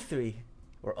 you 3.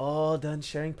 We're all done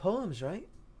sharing poems, right?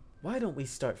 Why don't we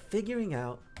start figuring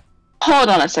out... Hold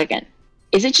on a second.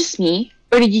 Is it just me?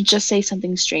 Or did you just say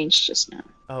something strange just now?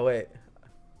 Oh, wait.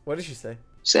 What did she say?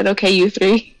 She said, okay, you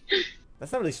 3.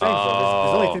 That's not really strange, though.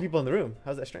 There's only 3 people in the room.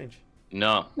 How's that strange?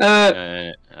 No.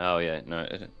 Oh, yeah. No.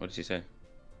 What did she say?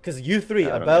 Because you 3,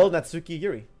 Abiel, Natsuki,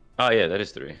 Yuri. Oh, yeah, that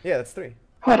is 3. Yeah, that's 3.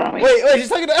 Hold on, Wait, she's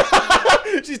talking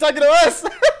to... she's talking to us!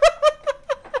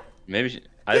 Maybe she...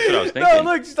 That's what I was thinking. No,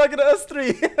 look, she's talking to us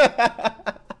 3.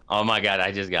 Oh my god,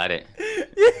 I just got it.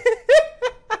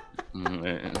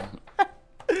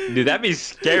 Dude, that'd be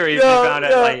scary if you found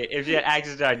out, like, if you had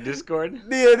access to our Discord.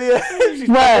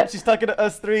 Nia. She's talking to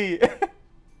us 3.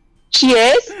 She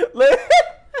is?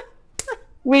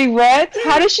 Wait, what?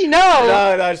 How does she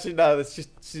know? No,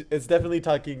 it's definitely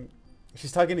talking.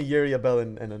 She's talking to Yuri, Abiel,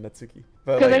 and Natsuki.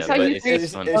 Because I saw you 3.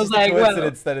 It's just a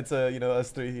coincidence that it's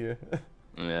us 3 here.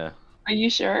 Yeah. Are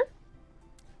you sure?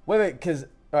 Wait, because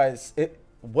alright,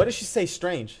 what does she say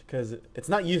strange? Because it's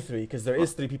not you 3, because there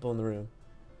is 3 people in the room.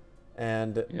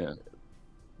 And yeah,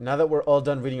 now that we're all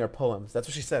done reading our poems, that's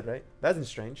what she said, right? That isn't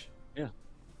strange. Yeah,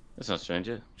 that's not strange.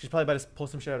 Yeah. She's probably about to pull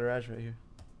some shit out of her ass right here.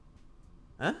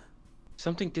 Huh?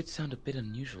 Something did sound a bit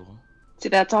unusual. See,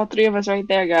 that's all 3 of us right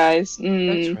there, guys.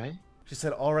 That's right. She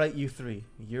said, all right, you 3.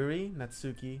 Yuri,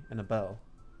 Natsuki, and Abiel.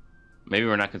 Maybe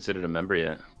we're not considered a member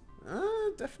yet.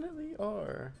 Definitely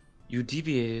are. You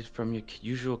deviated from your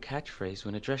usual catchphrase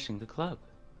when addressing the club.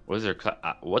 What is there?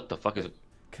 What the fuck is it?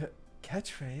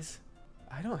 Catchphrase?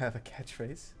 I don't have a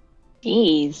catchphrase.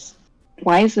 Jeez.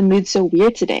 Why is the mood so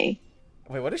weird today?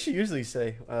 Wait, what does she usually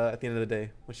say at the end of the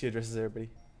day when she addresses everybody?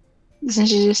 Doesn't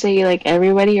she just say, like,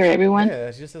 everybody or everyone?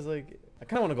 Yeah, she just says, like, I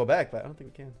kind of want to go back, but I don't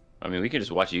think we can. I mean, we could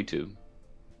just watch YouTube.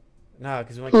 Nah,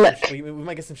 because we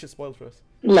might get some shit spoiled for us.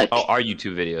 Look. Oh, our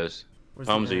YouTube videos.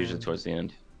 Poems are usually towards the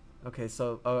end. Okay,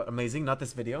 so, amazing. Not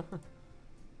this video.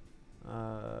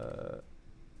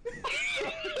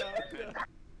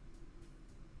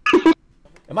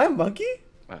 Am I a monkey?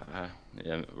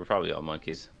 Yeah, we're probably all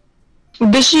monkeys.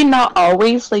 Does she not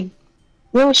always, like...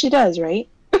 Well, she does, right?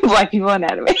 Black people in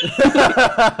anime.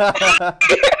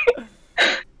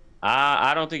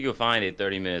 I don't think you'll find it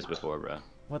 30 minutes before, bro.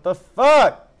 What the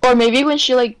fuck? Or maybe when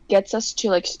she, like, gets us to,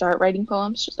 like, start writing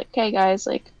poems, she's like, okay, guys,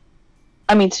 like...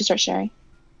 to start sharing.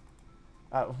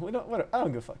 I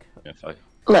don't give a fuck. Yeah, fuck.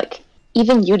 Look,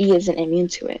 even Yuri isn't immune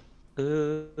to it.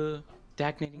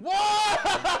 Stagnating.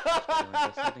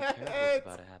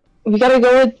 We gotta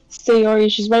go with Sayori,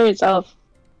 she's by herself.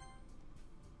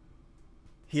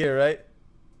 Here, right?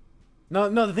 No,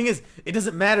 the thing is, it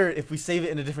doesn't matter if we save it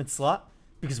in a different slot,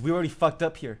 because we already fucked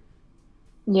up here.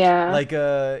 Yeah. Like,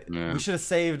 we should have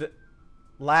saved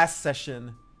last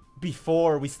session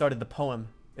before we started the poem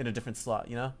in a different slot,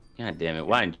 you know? God damn it,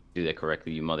 why didn't you do that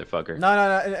correctly, you motherfucker? No,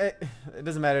 it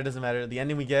doesn't matter, The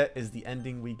ending we get is the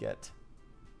ending we get.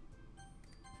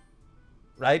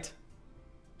 Right?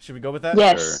 Should we go with that?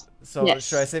 Yes. So, yes.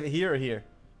 Should I save it here or here?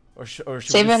 Or should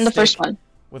save we it in the stick first one.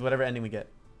 with whatever ending we get?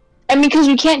 I mean, because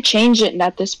we can't change it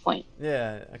at this point.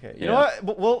 Yeah. Okay. You Yeah. know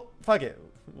what? We'll fuck it.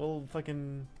 We'll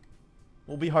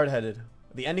be hard-headed.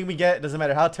 The ending we get doesn't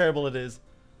matter how terrible it is.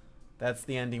 That's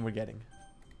the ending we're getting.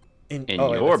 In wait,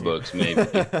 your that's you. books, maybe.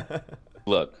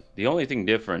 Look, the only thing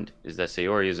different is that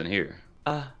Sayori isn't here.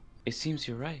 It seems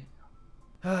you're right.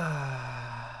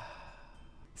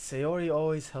 Sayori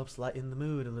always helps lighten the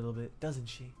mood a little bit, doesn't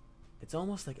she? It's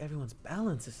almost like everyone's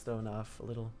balance is thrown off a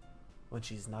little when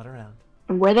she's not around.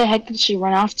 Where the heck did she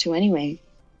run off to anyway?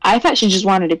 I thought she just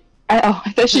wanted to.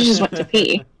 I thought she just went to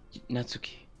pee.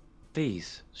 Natsuki,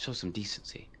 please show some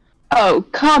decency. Oh,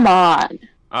 come on.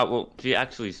 Well, she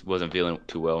actually wasn't feeling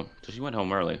too well, so she went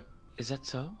home early. Is that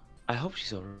so? I hope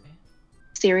she's alright.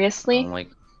 Seriously? I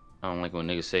don't like when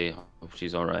niggas say, "Hope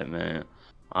she's alright, man."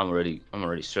 I'm already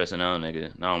stressing out,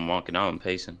 nigga. Now I'm walking out and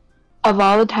pacing. Of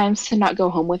all the times to not go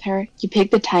home with her, you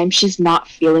pick the time she's not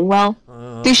feeling well.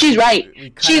 See, she's right.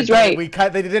 She's right.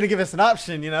 They didn't give us an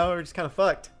option, you know? We're just kind of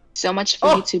fucked. So much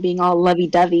for you two being all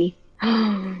lovey-dovey.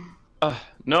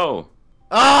 No.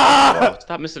 Ah! Well,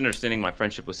 stop misunderstanding my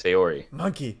friendship with Sayori.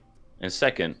 Monkey. And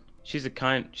second, she's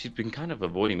been kind of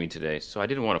avoiding me today, so I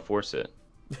didn't want to force it.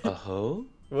 A hoe?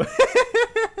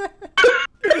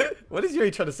 What is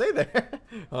Yuri trying to say there?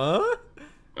 Huh?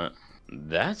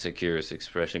 That's a curious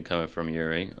expression coming from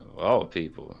Yuri. Of all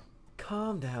people.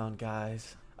 Calm down,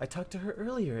 guys. I talked to her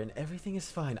earlier and everything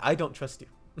is fine. I don't trust you.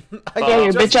 Yeah,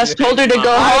 your bitch ass told her to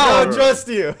go I home. don't trust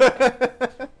you.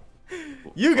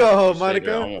 You go home,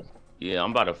 Monika. Yeah,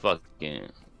 I'm about to fucking...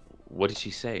 What did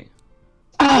she say?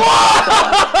 What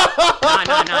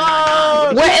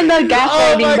in the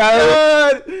gaslighting,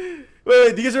 bro?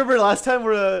 Wait, do you guys remember last time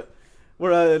where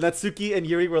Natsuki and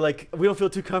Yuri were like, we don't feel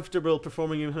too comfortable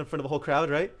performing in front of a whole crowd,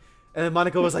 right? And then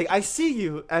Monika was like, I see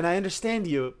you and I understand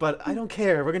you, but I don't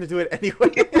care. We're gonna do it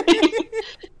anyway.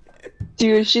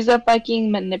 Dude, she's a fucking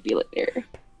manipulator.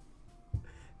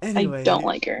 Anyway, I don't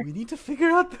like her. We need to figure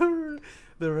out the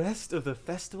rest of the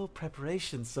festival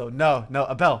preparations. So no,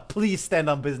 Abiel, please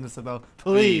stand on business, Abiel.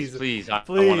 Please.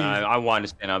 I want to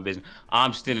stand on business.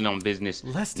 I'm standing on business.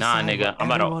 Let's nah, decide nigga.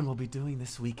 what everyone will be doing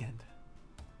this weekend.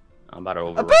 I'm about to Abiel,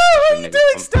 override. what are you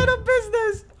doing? Stand on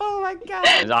business. Oh my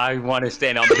god. I want to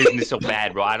stand on business so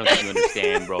bad, bro. I don't think you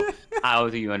understand, bro. I don't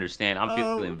think you understand. I'm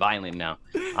feeling violent now.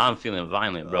 I'm feeling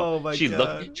violent, bro. Oh my god.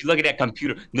 She look at that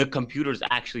computer. The computer's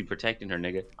actually protecting her,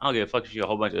 nigga. I don't give a fuck if she a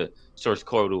whole bunch of source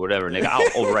code or whatever, nigga. I'll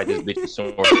overwrite this bitch's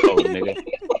source code, nigga.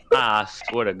 I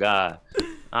swear to God.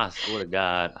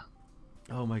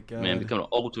 Oh my god. Man, become an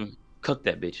ultimate. Cook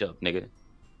that bitch up, nigga.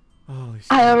 Holy shit.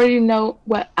 I already know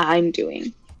what I'm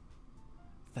doing.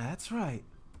 That's right.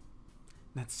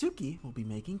 Natsuki will be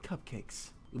making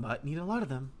cupcakes. We might need a lot of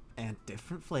them, and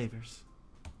different flavors.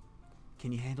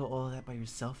 Can you handle all of that by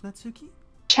yourself, Natsuki?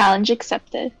 Challenge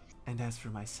accepted. And as for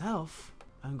myself,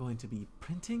 I'm going to be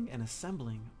printing and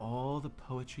assembling all the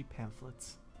poetry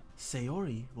pamphlets.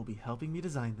 Sayori will be helping me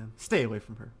design them. Stay away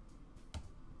from her.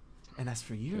 And as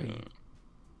for Yuri,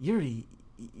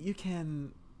 you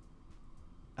can...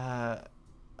 You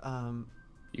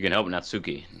can help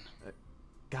Natsuki.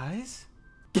 Guys?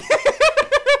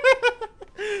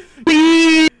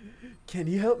 Can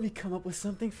you help me come up with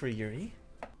something for Yuri?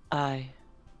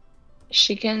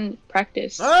 She can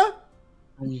practice. Huh?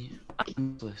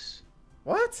 I'm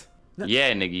What? No,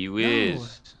 yeah, nigga, you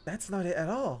is. That's not it at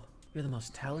all. You're the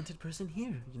most talented person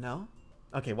here, you know?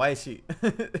 Okay, why is she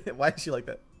like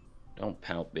that? Don't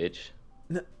pout, bitch.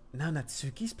 Now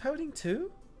Natsuki's pouting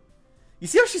too? You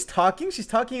see how she's talking? She's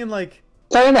talking in like...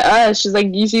 Talking to us, she's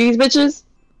like, you see these bitches?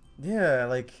 Yeah,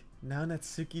 like, now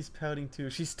Natsuki's pouting too.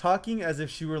 She's talking as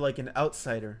if she were like an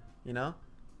outsider, you know?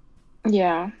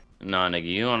 Yeah. Nah, nigga,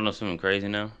 you wanna know something crazy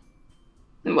now?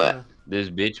 What? This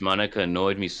bitch, Monika,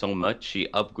 annoyed me so much, she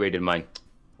upgraded my...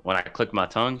 When I clicked my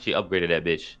tongue, she upgraded that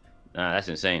bitch. Nah, that's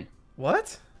insane.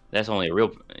 What? That's only a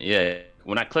real... Yeah,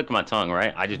 when I click my tongue,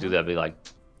 right? I just do that, be like...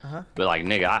 But like,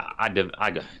 nigga, I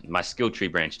got... My skill tree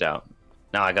branched out.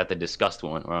 Now I got the disgust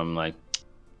one, where I'm like...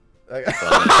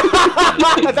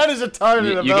 That is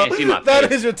retarded. You can't see my face. That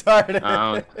is retarded.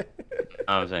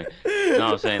 I'm saying,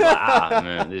 like,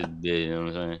 man, this bitch, you know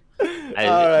what I'm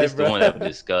saying? This the one that we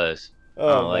discussed. I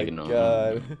don't like it no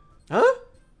more. Huh?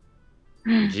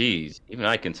 Jeez, even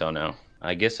I can tell now.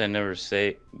 I guess I never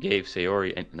gave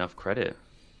Sayori enough credit,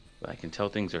 but I can tell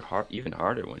things are even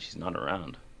harder when she's not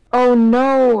around. Oh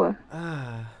no.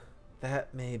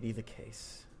 That may be the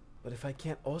case. But if I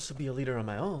can't also be a leader on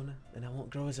my own, then I won't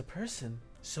grow as a person.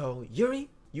 So, Yuri,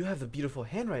 you have the beautiful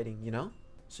handwriting, you know?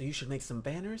 So you should make some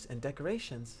banners and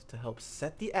decorations to help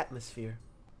set the atmosphere.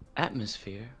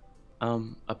 Atmosphere?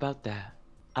 About that,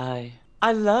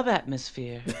 I love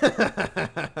atmosphere.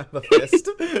 The fist.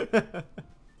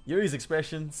 Yuri's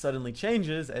expression suddenly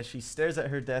changes as she stares at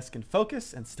her desk in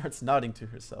focus and starts nodding to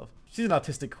herself. She's an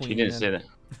autistic queen. She didn't say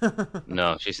that.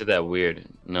 No, she said that weird.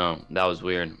 No, that was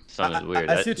weird. Sounded weird.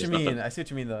 I see what you mean. I see what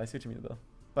you mean though.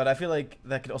 But I feel like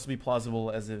that could also be plausible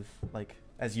as if, like,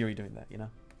 as Yuri doing that, you know?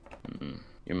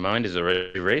 Your mind is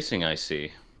already racing, I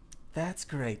see. That's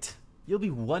great. You'll be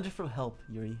wonderful help,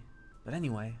 Yuri. But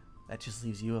anyway, that just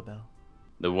leaves you, Abiel.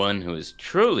 The one who is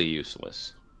truly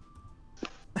useless.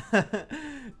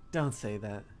 Don't say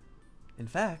that. In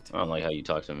fact, I don't like how you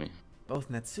talk to me. both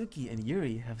Natsuki and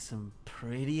Yuri have some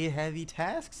pretty heavy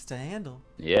tasks to handle.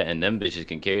 Yeah, and them bitches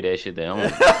can carry that shit their own.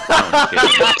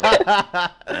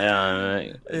 Yeah,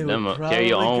 It them would carry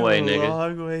your own go way, a nigga.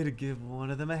 long way to give one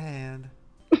of them a hand.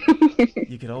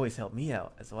 You could always help me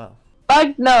out as well.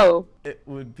 Fuck no. I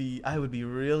would be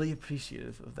really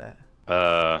appreciative of that.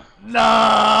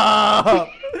 No!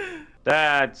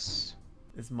 That's...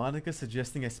 Is Monika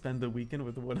suggesting I spend the weekend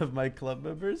with one of my club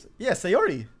members? Yeah,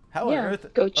 Sayori. How on Yeah,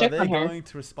 earth go are check they on her. going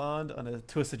to respond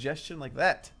to a suggestion like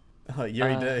that? Oh,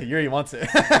 Yuri wants it.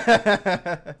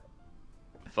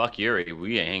 Fuck Yuri.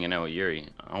 We ain't hanging out with Yuri.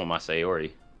 I want my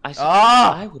Sayori. I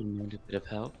Ah! wouldn't mind a bit of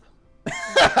help.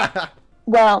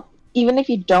 Well, even if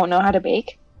you don't know how to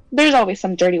bake, there's always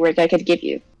some dirty work I could give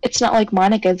you. It's not like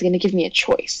Monika is going to give me a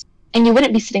choice. And you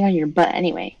wouldn't be sitting on your butt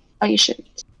anyway. Oh, you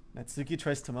shouldn't. Natsuki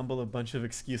tries to mumble a bunch of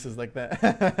excuses like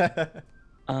that.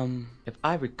 If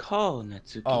I recall,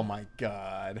 Natsuki, Oh my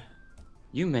god.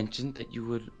 you mentioned that you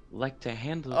would like to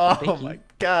handle the Oh baking my on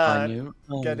god. your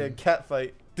own. Goddamn cat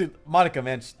fight. Dude, Monika,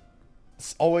 man,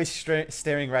 she's always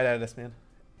staring right at us, man.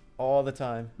 All the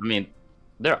time. I mean,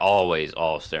 they're always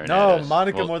all staring No, at us.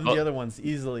 Monika Well, more than the other ones,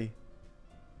 easily.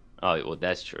 Oh, well,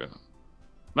 that's true.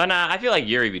 But nah, I feel like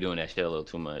Yuri be doing that shit a little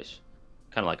too much.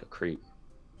 Kind of like a creep.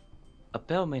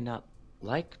 Abiel may not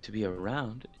like to be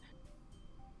around.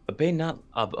 Abiel not...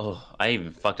 oh, I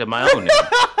even fucked up my own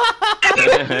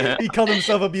name. He called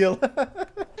himself Abiel.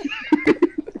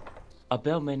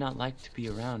 Abiel may not like to be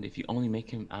around if you only make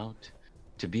him out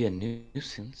to be a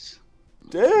nuisance.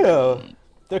 Damn!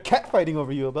 They're catfighting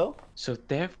over you, Abiel. So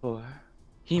therefore,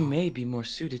 he may be more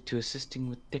suited to assisting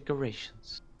with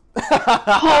decorations.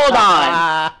 Hold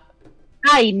on.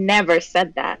 I never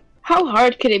said that. How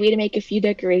hard could it be to make a few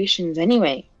decorations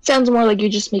anyway? Sounds more like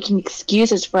you're just making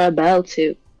excuses for Abiel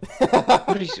to.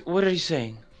 What are you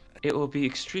saying? It will be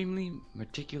extremely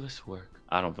meticulous work.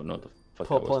 I don't know what the fuck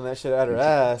that was. Pulling that shit out her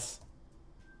ass.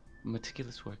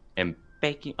 Meticulous work. And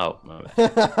baking... Oh, my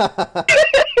bad.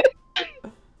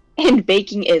 And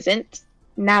baking isn't.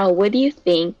 Now, what do you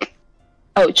think?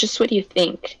 Oh, just what do you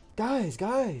think? Guys,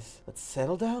 let's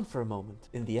settle down for a moment.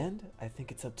 In the end, I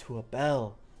think it's up to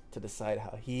Abiel to decide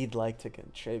how he'd like to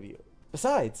contribute.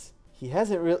 Besides, he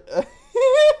hasn't really...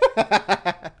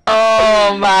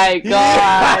 Oh my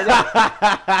god.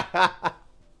 Ha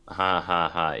ha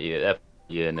ha. Yeah,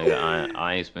 nigga,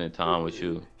 I ain't spending time with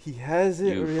you. He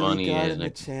hasn't You really funny ass gotten the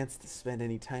nigga. chance to spend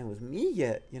any time with me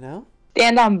yet, you know?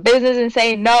 Stand on business and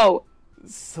say no.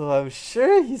 So I'm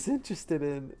sure he's interested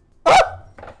in...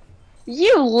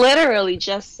 You literally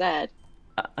just said.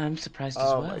 I'm surprised as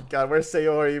Oh well. my god, where's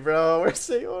Sayori, bro? Where's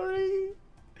Sayori?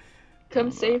 Come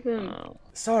save him. Oh.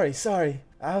 Sorry.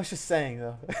 I was just saying,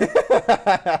 though.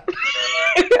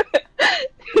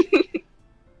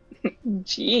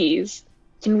 Jeez.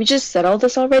 Can we just settle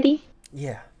this already?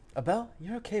 Yeah. Abiel,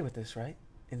 you're okay with this, right?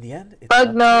 In the end, it's Fuck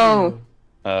up to no.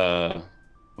 you.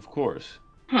 Of course.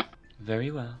 Very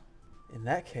well. In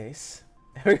that case,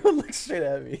 everyone looks straight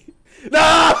at me.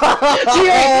 No!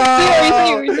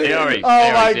 Sayori.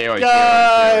 Oh my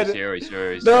god!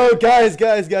 Sayori. No, guys,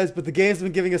 but the game's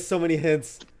been giving us so many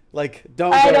hints. Like,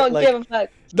 don't I go, don't like, give a fuck.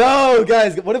 No,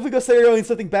 guys, what if we go Sayori and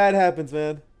something bad happens,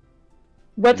 man?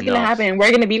 What's gonna No. happen?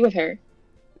 We're gonna be with her.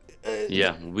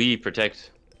 Yeah, we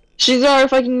protect. She's our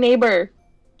fucking neighbor.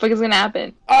 Fuck is gonna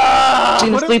happen? Ah! She's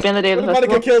gonna What if- sleep in the day of the what if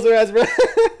festival. Monika kills her ass, bro?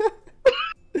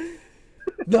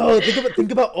 No,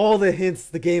 think about all the hints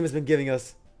the game has been giving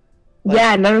us. Like-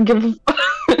 Yeah, none of them give a fuck.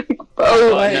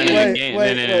 Oh, Bro. no, no, no.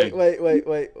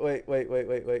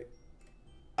 Wait.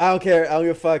 I don't care. I don't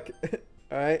give a fuck.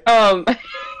 Alright?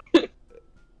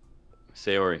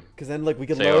 Sayori. Because then, like, we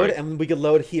could Sayori. load, and we could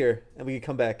load here, and we could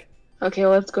come back. Okay, well,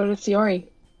 let's go to Sayori.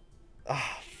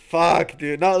 Ah, fuck,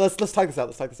 dude. No, let's talk this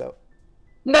out.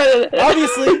 No.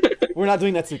 Obviously, we're not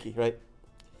doing Natsuki, right?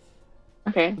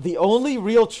 Okay. The only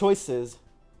real choices...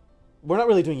 We're not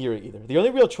really doing Yuri either. The only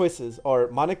real choices are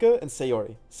Monika and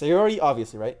Sayori. Sayori,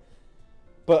 obviously, right?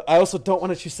 But I also don't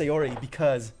want to choose Sayori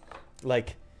because,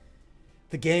 like,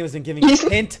 the game has been giving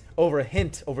hint over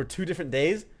 2 different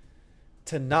days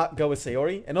to not go with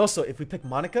Sayori. And also, if we pick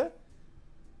Monika,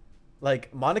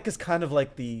 like Monika's kind of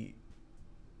like the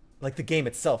game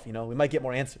itself, you know? We might get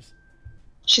more answers.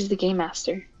 She's the game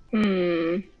master.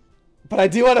 But I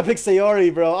do want to pick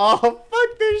Sayori, bro. Oh,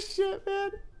 fuck this shit,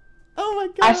 man. Oh my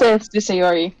god. I say let's do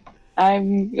Sayori.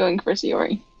 I'm going for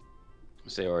Sayori.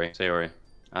 Sayori.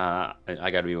 I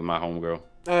gotta be with my homegirl.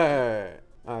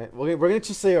 Alright. We're gonna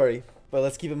choose Sayori, but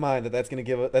let's keep in mind that that's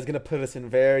gonna put us in a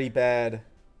very bad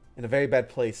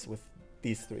place with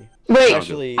these three. Wait,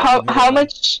 Especially how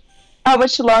much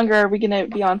longer are we gonna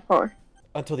be on for?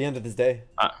 Until the end of this day.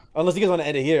 Unless you guys want to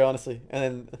end it here, honestly. And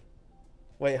then,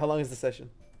 wait, how long is the session?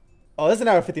 Oh, this is an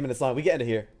hour and 50 minutes long. We can end it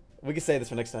here. We can save this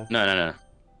for next time.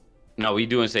 No, we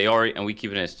doing Sayori and we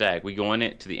keeping it stacked. We going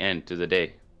it to the end, to the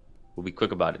day. We'll be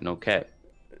quick about it, no cap.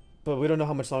 But we don't know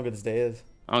how much longer this day is.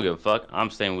 I don't give a fuck. I'm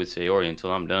staying with Sayori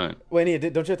until I'm done. Wait, Nia,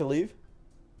 don't you have to leave?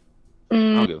 I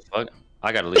don't give a fuck.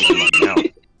 I gotta leave in like an hour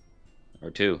or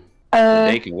two. The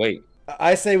day can wait.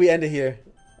 I say we end it here.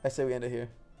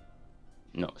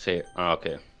 No, say it. Oh,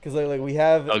 okay. Because like we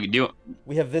have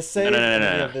we have this save No. and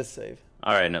we have this save.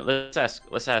 All right, now let's ask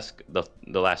the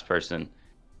last person.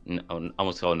 I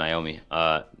almost called Naomi.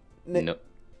 No.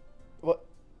 What?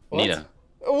 Nita.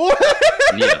 What?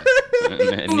 Nita.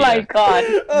 Oh my god.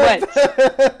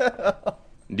 What?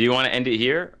 Do you want to end it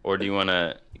here or do you want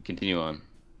to continue on?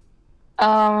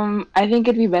 I think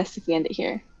it'd be best if we end it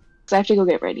here. Because I have to go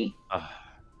get ready.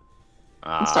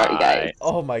 I'm sorry, guys.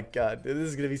 Oh my god, dude, this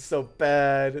is gonna be so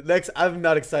bad. I'm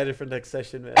not excited for next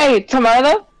session, man. Hey, tomorrow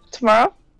though? Tomorrow?